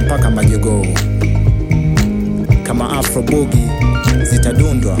nitaruka mpaka majogoo. Kama afro boogie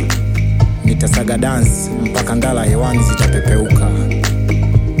zitadundwa, nitasaga dance mpaka ndala hewani zitapepeuka.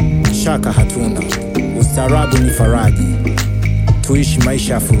 Shaka hatuna, ustaarabu ni faraji. Tuishi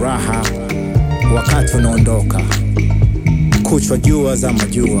maisha ya furaha wakati unaondoka. Kuchwa jua za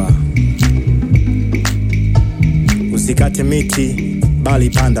majua. Usikate miti bali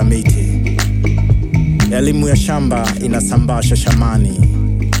panda miti. Elimu ya shamba inasambasha shamani.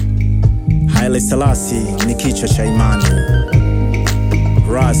 Haile Selassie ni kichwa cha imani.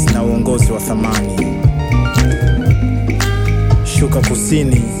 Ras na uongozi wa thamani. Shuka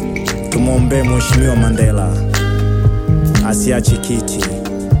kusini, tumuombe Mheshimiwa Mandela asiache kiti.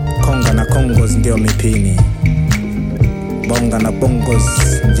 Konga na Kongos ndio mipini. Bonga na Bongos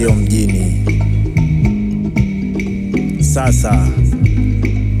ndio mjini. Sasa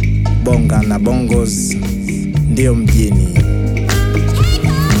bonga na Bongos ndio mjini.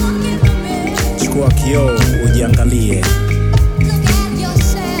 Chukua kioo ujiangalie.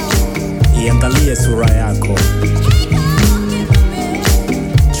 Iangalie sura yako.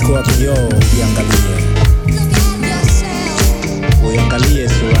 Chukua kioo ujiangalie. Uiangalie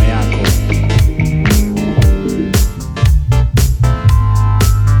sura yako.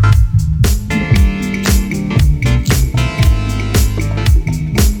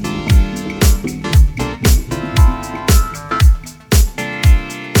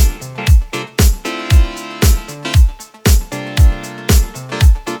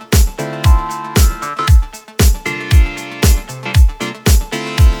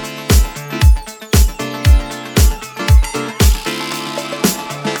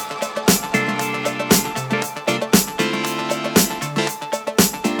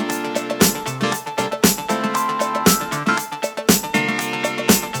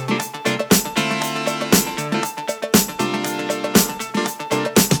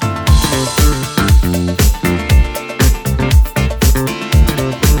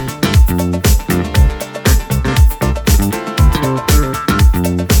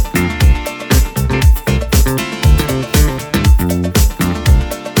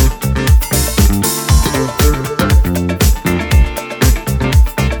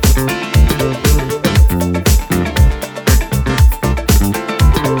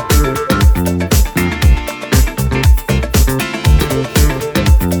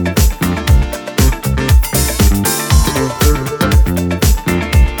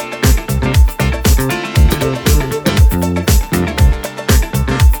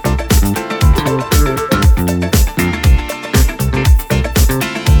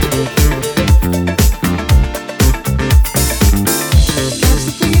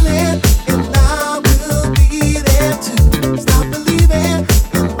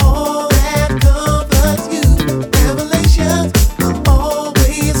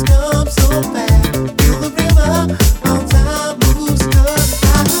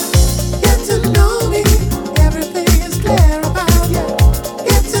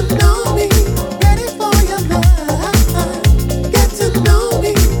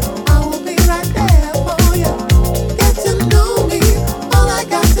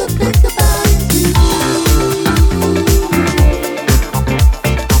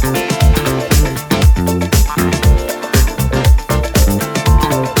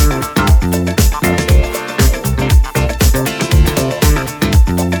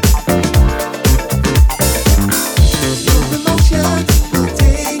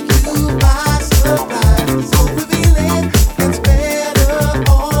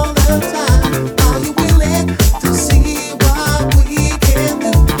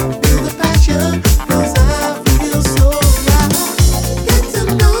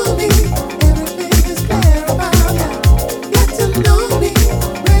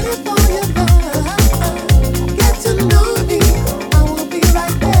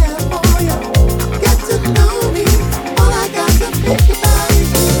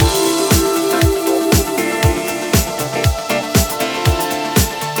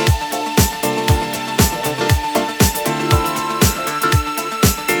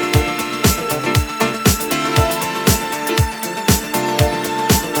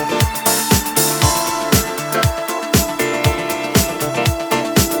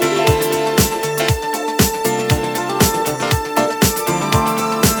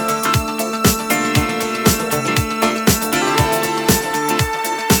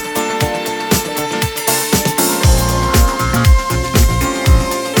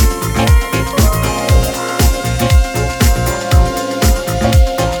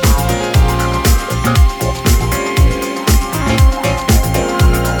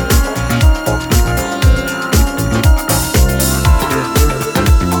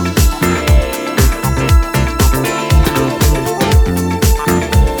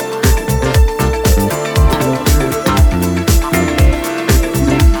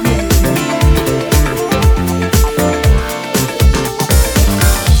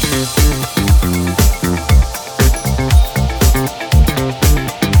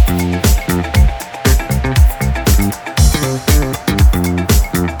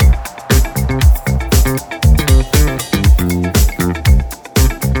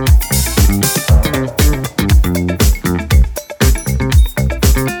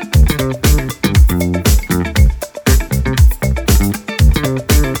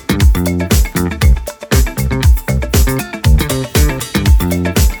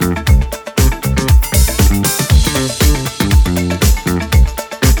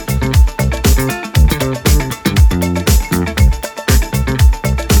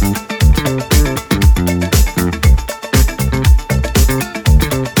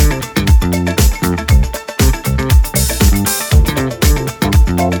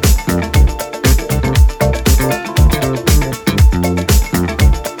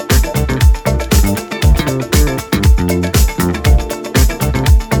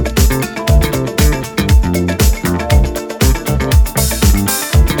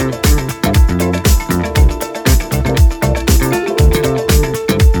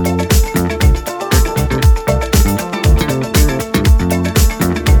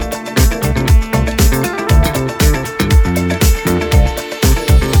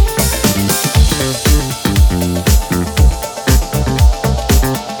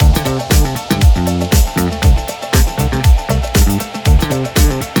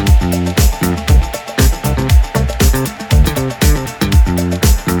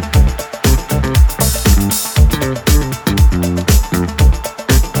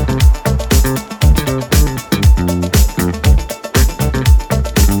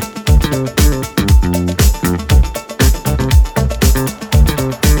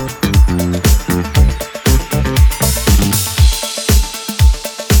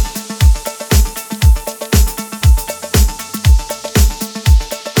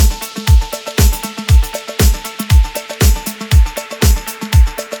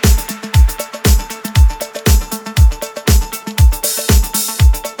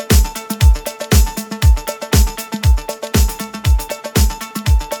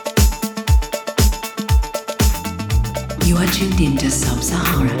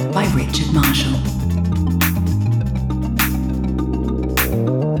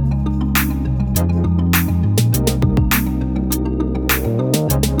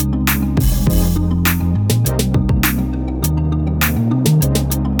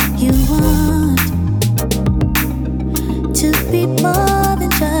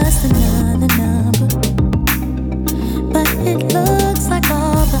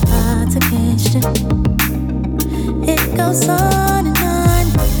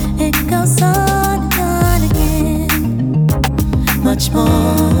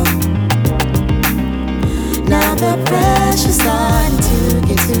 Now the pressure's starting to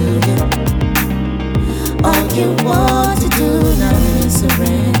get to you. All you want to do now is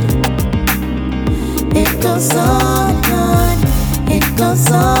surrender. It goes on and on, it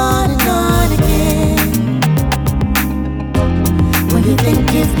goes on and on again. When you think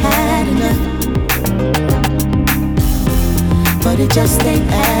you've had enough, but it just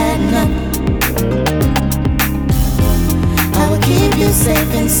ain't adding up. I will keep you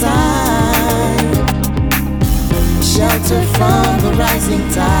safe inside, shelter from the rising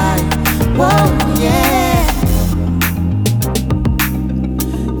tide. Whoa, yeah.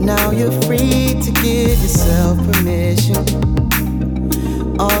 Now you're free to give yourself permission.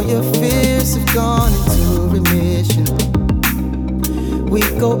 All your fears have gone into remission. We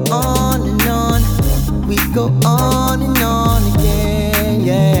go on and on, we go on and on again,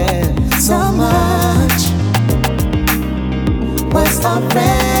 yeah. So much was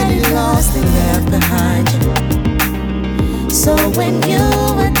already lost and left behind you. So when you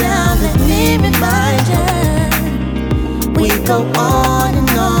were down, let me remind you. We go on and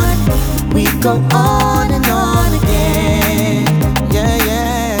on, we go on and on again, yeah,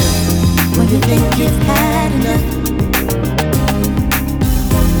 yeah. When you think you've had enough,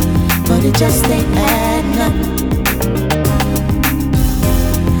 but it just ain't adding up.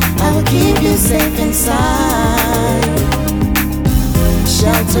 I will keep you safe inside,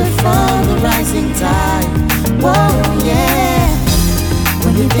 shelter from the rising tide. Whoa, yeah.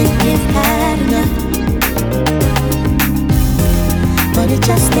 When you think you've had enough, but it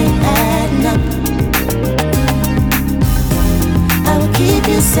just ain't adding up. I will keep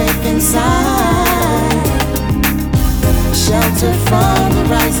you safe inside, shelter from the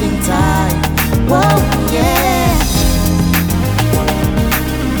rising tide. Whoa, yeah.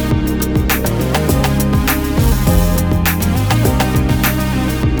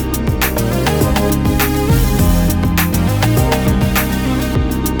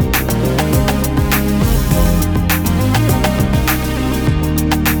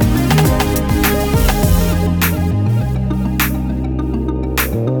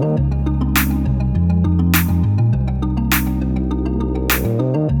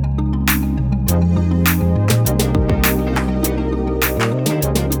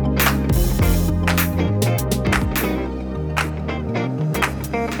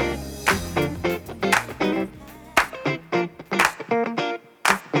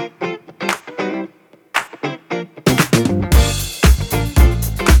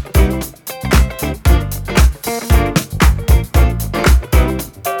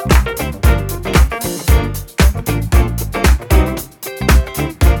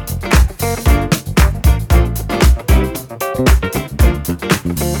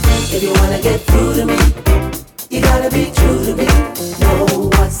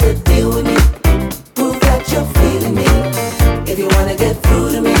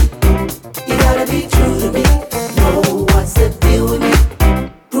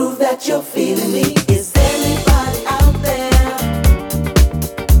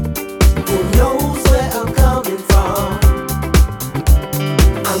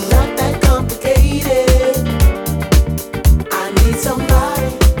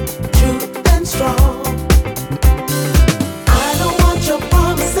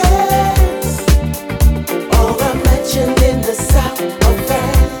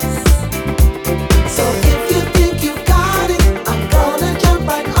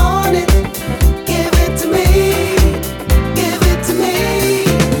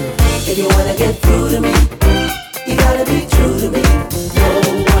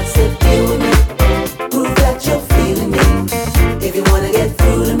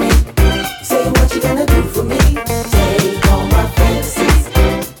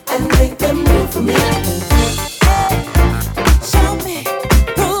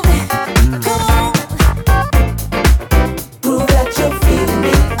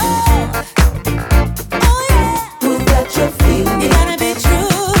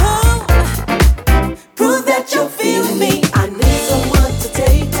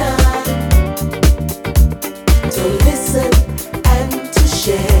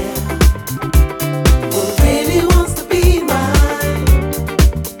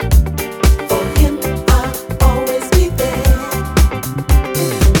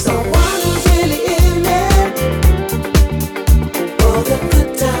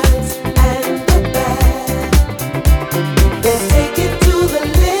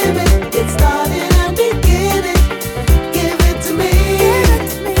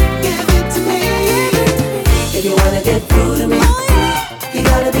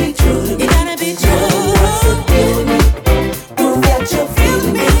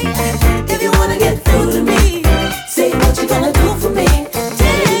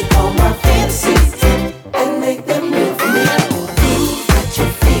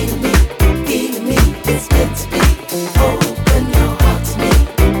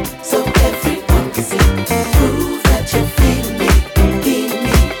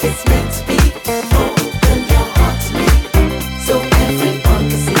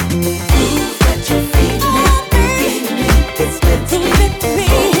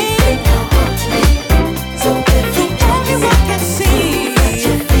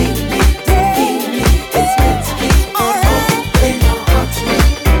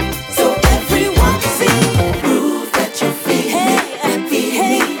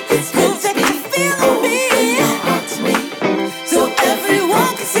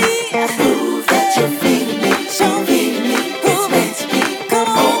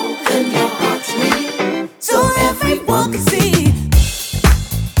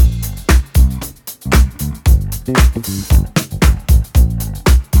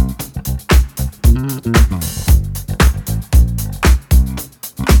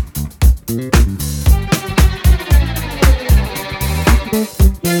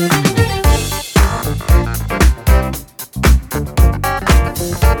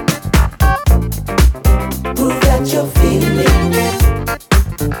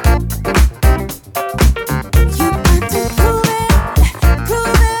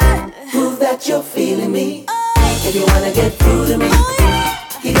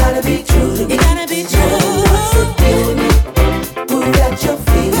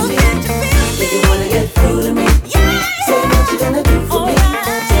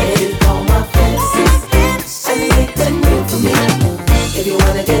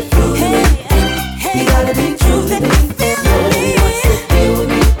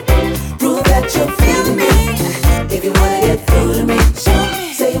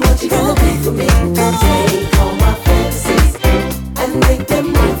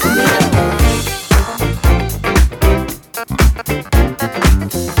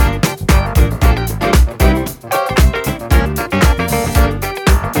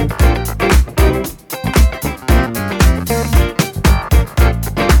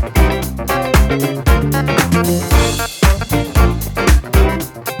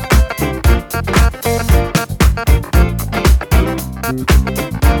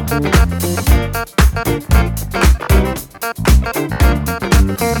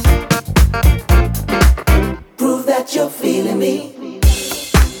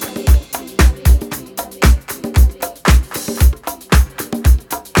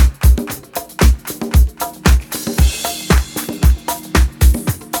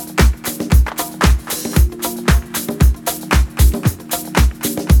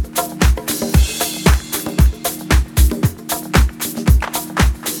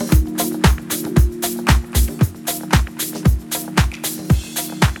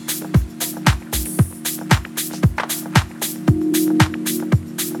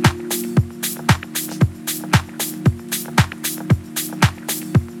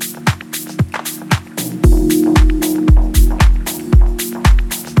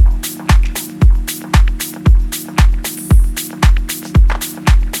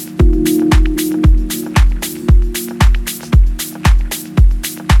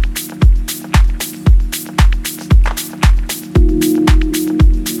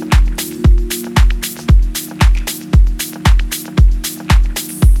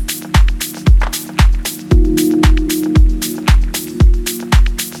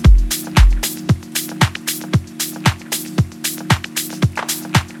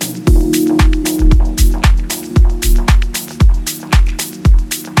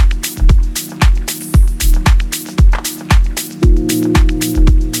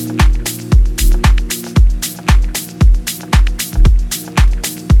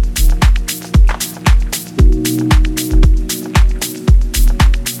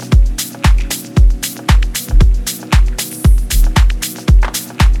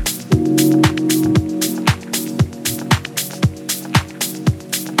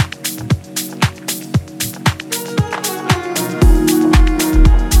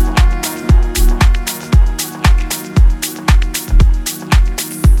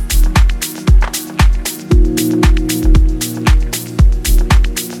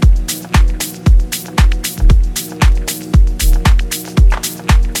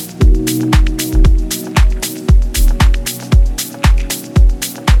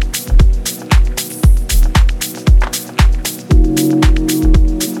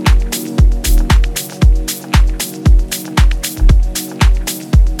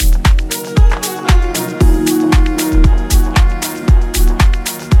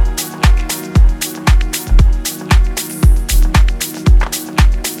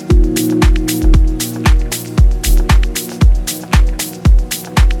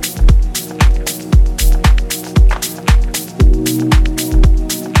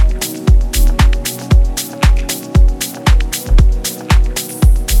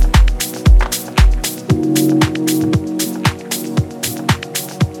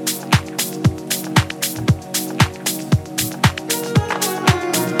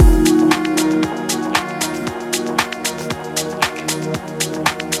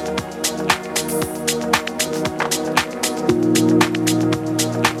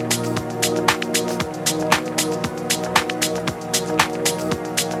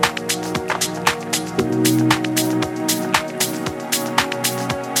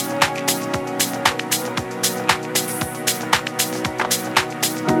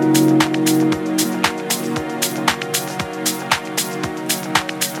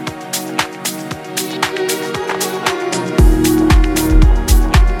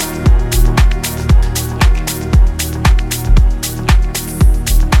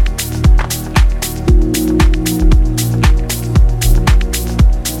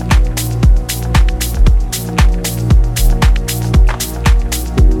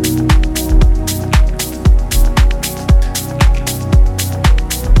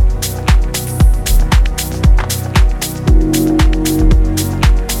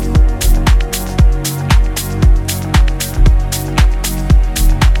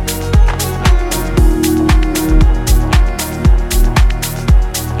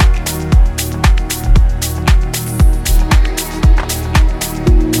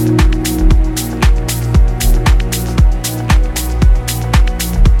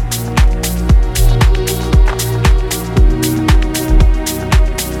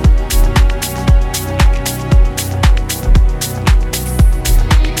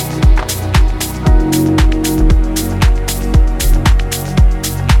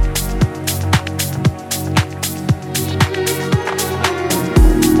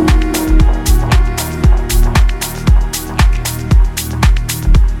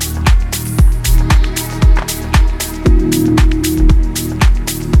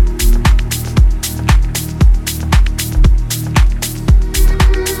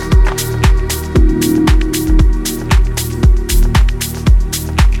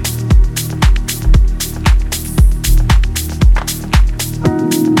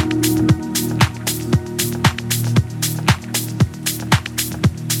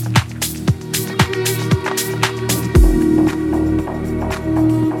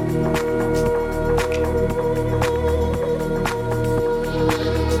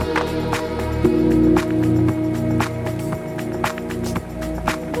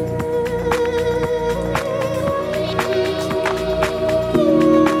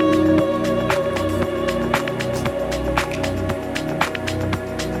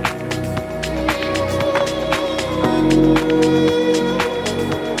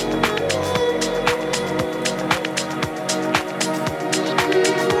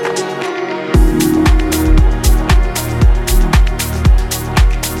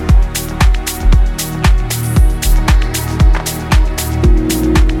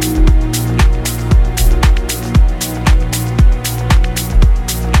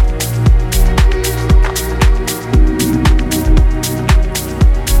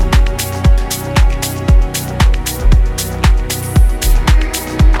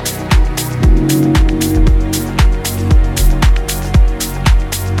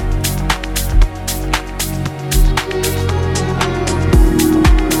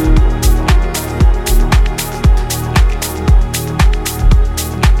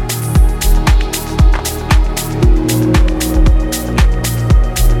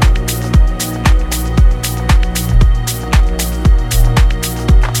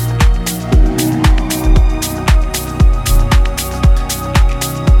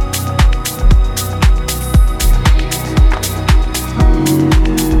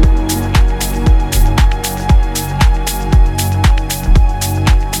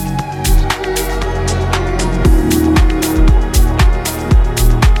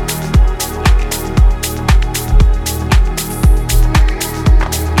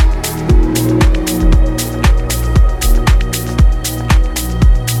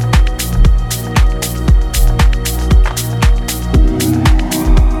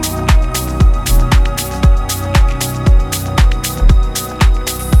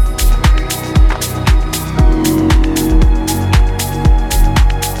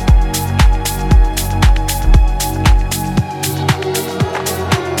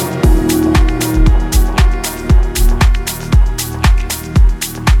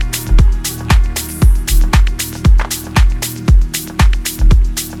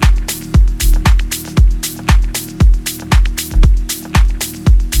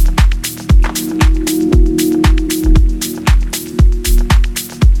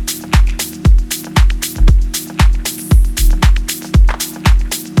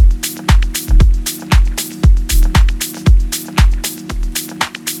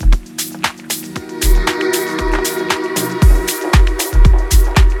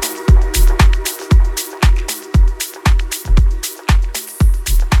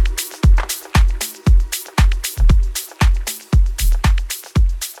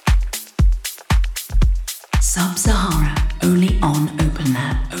 Sub-Sahara, only on Open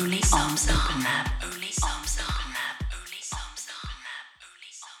Lab. Only on Open Lab.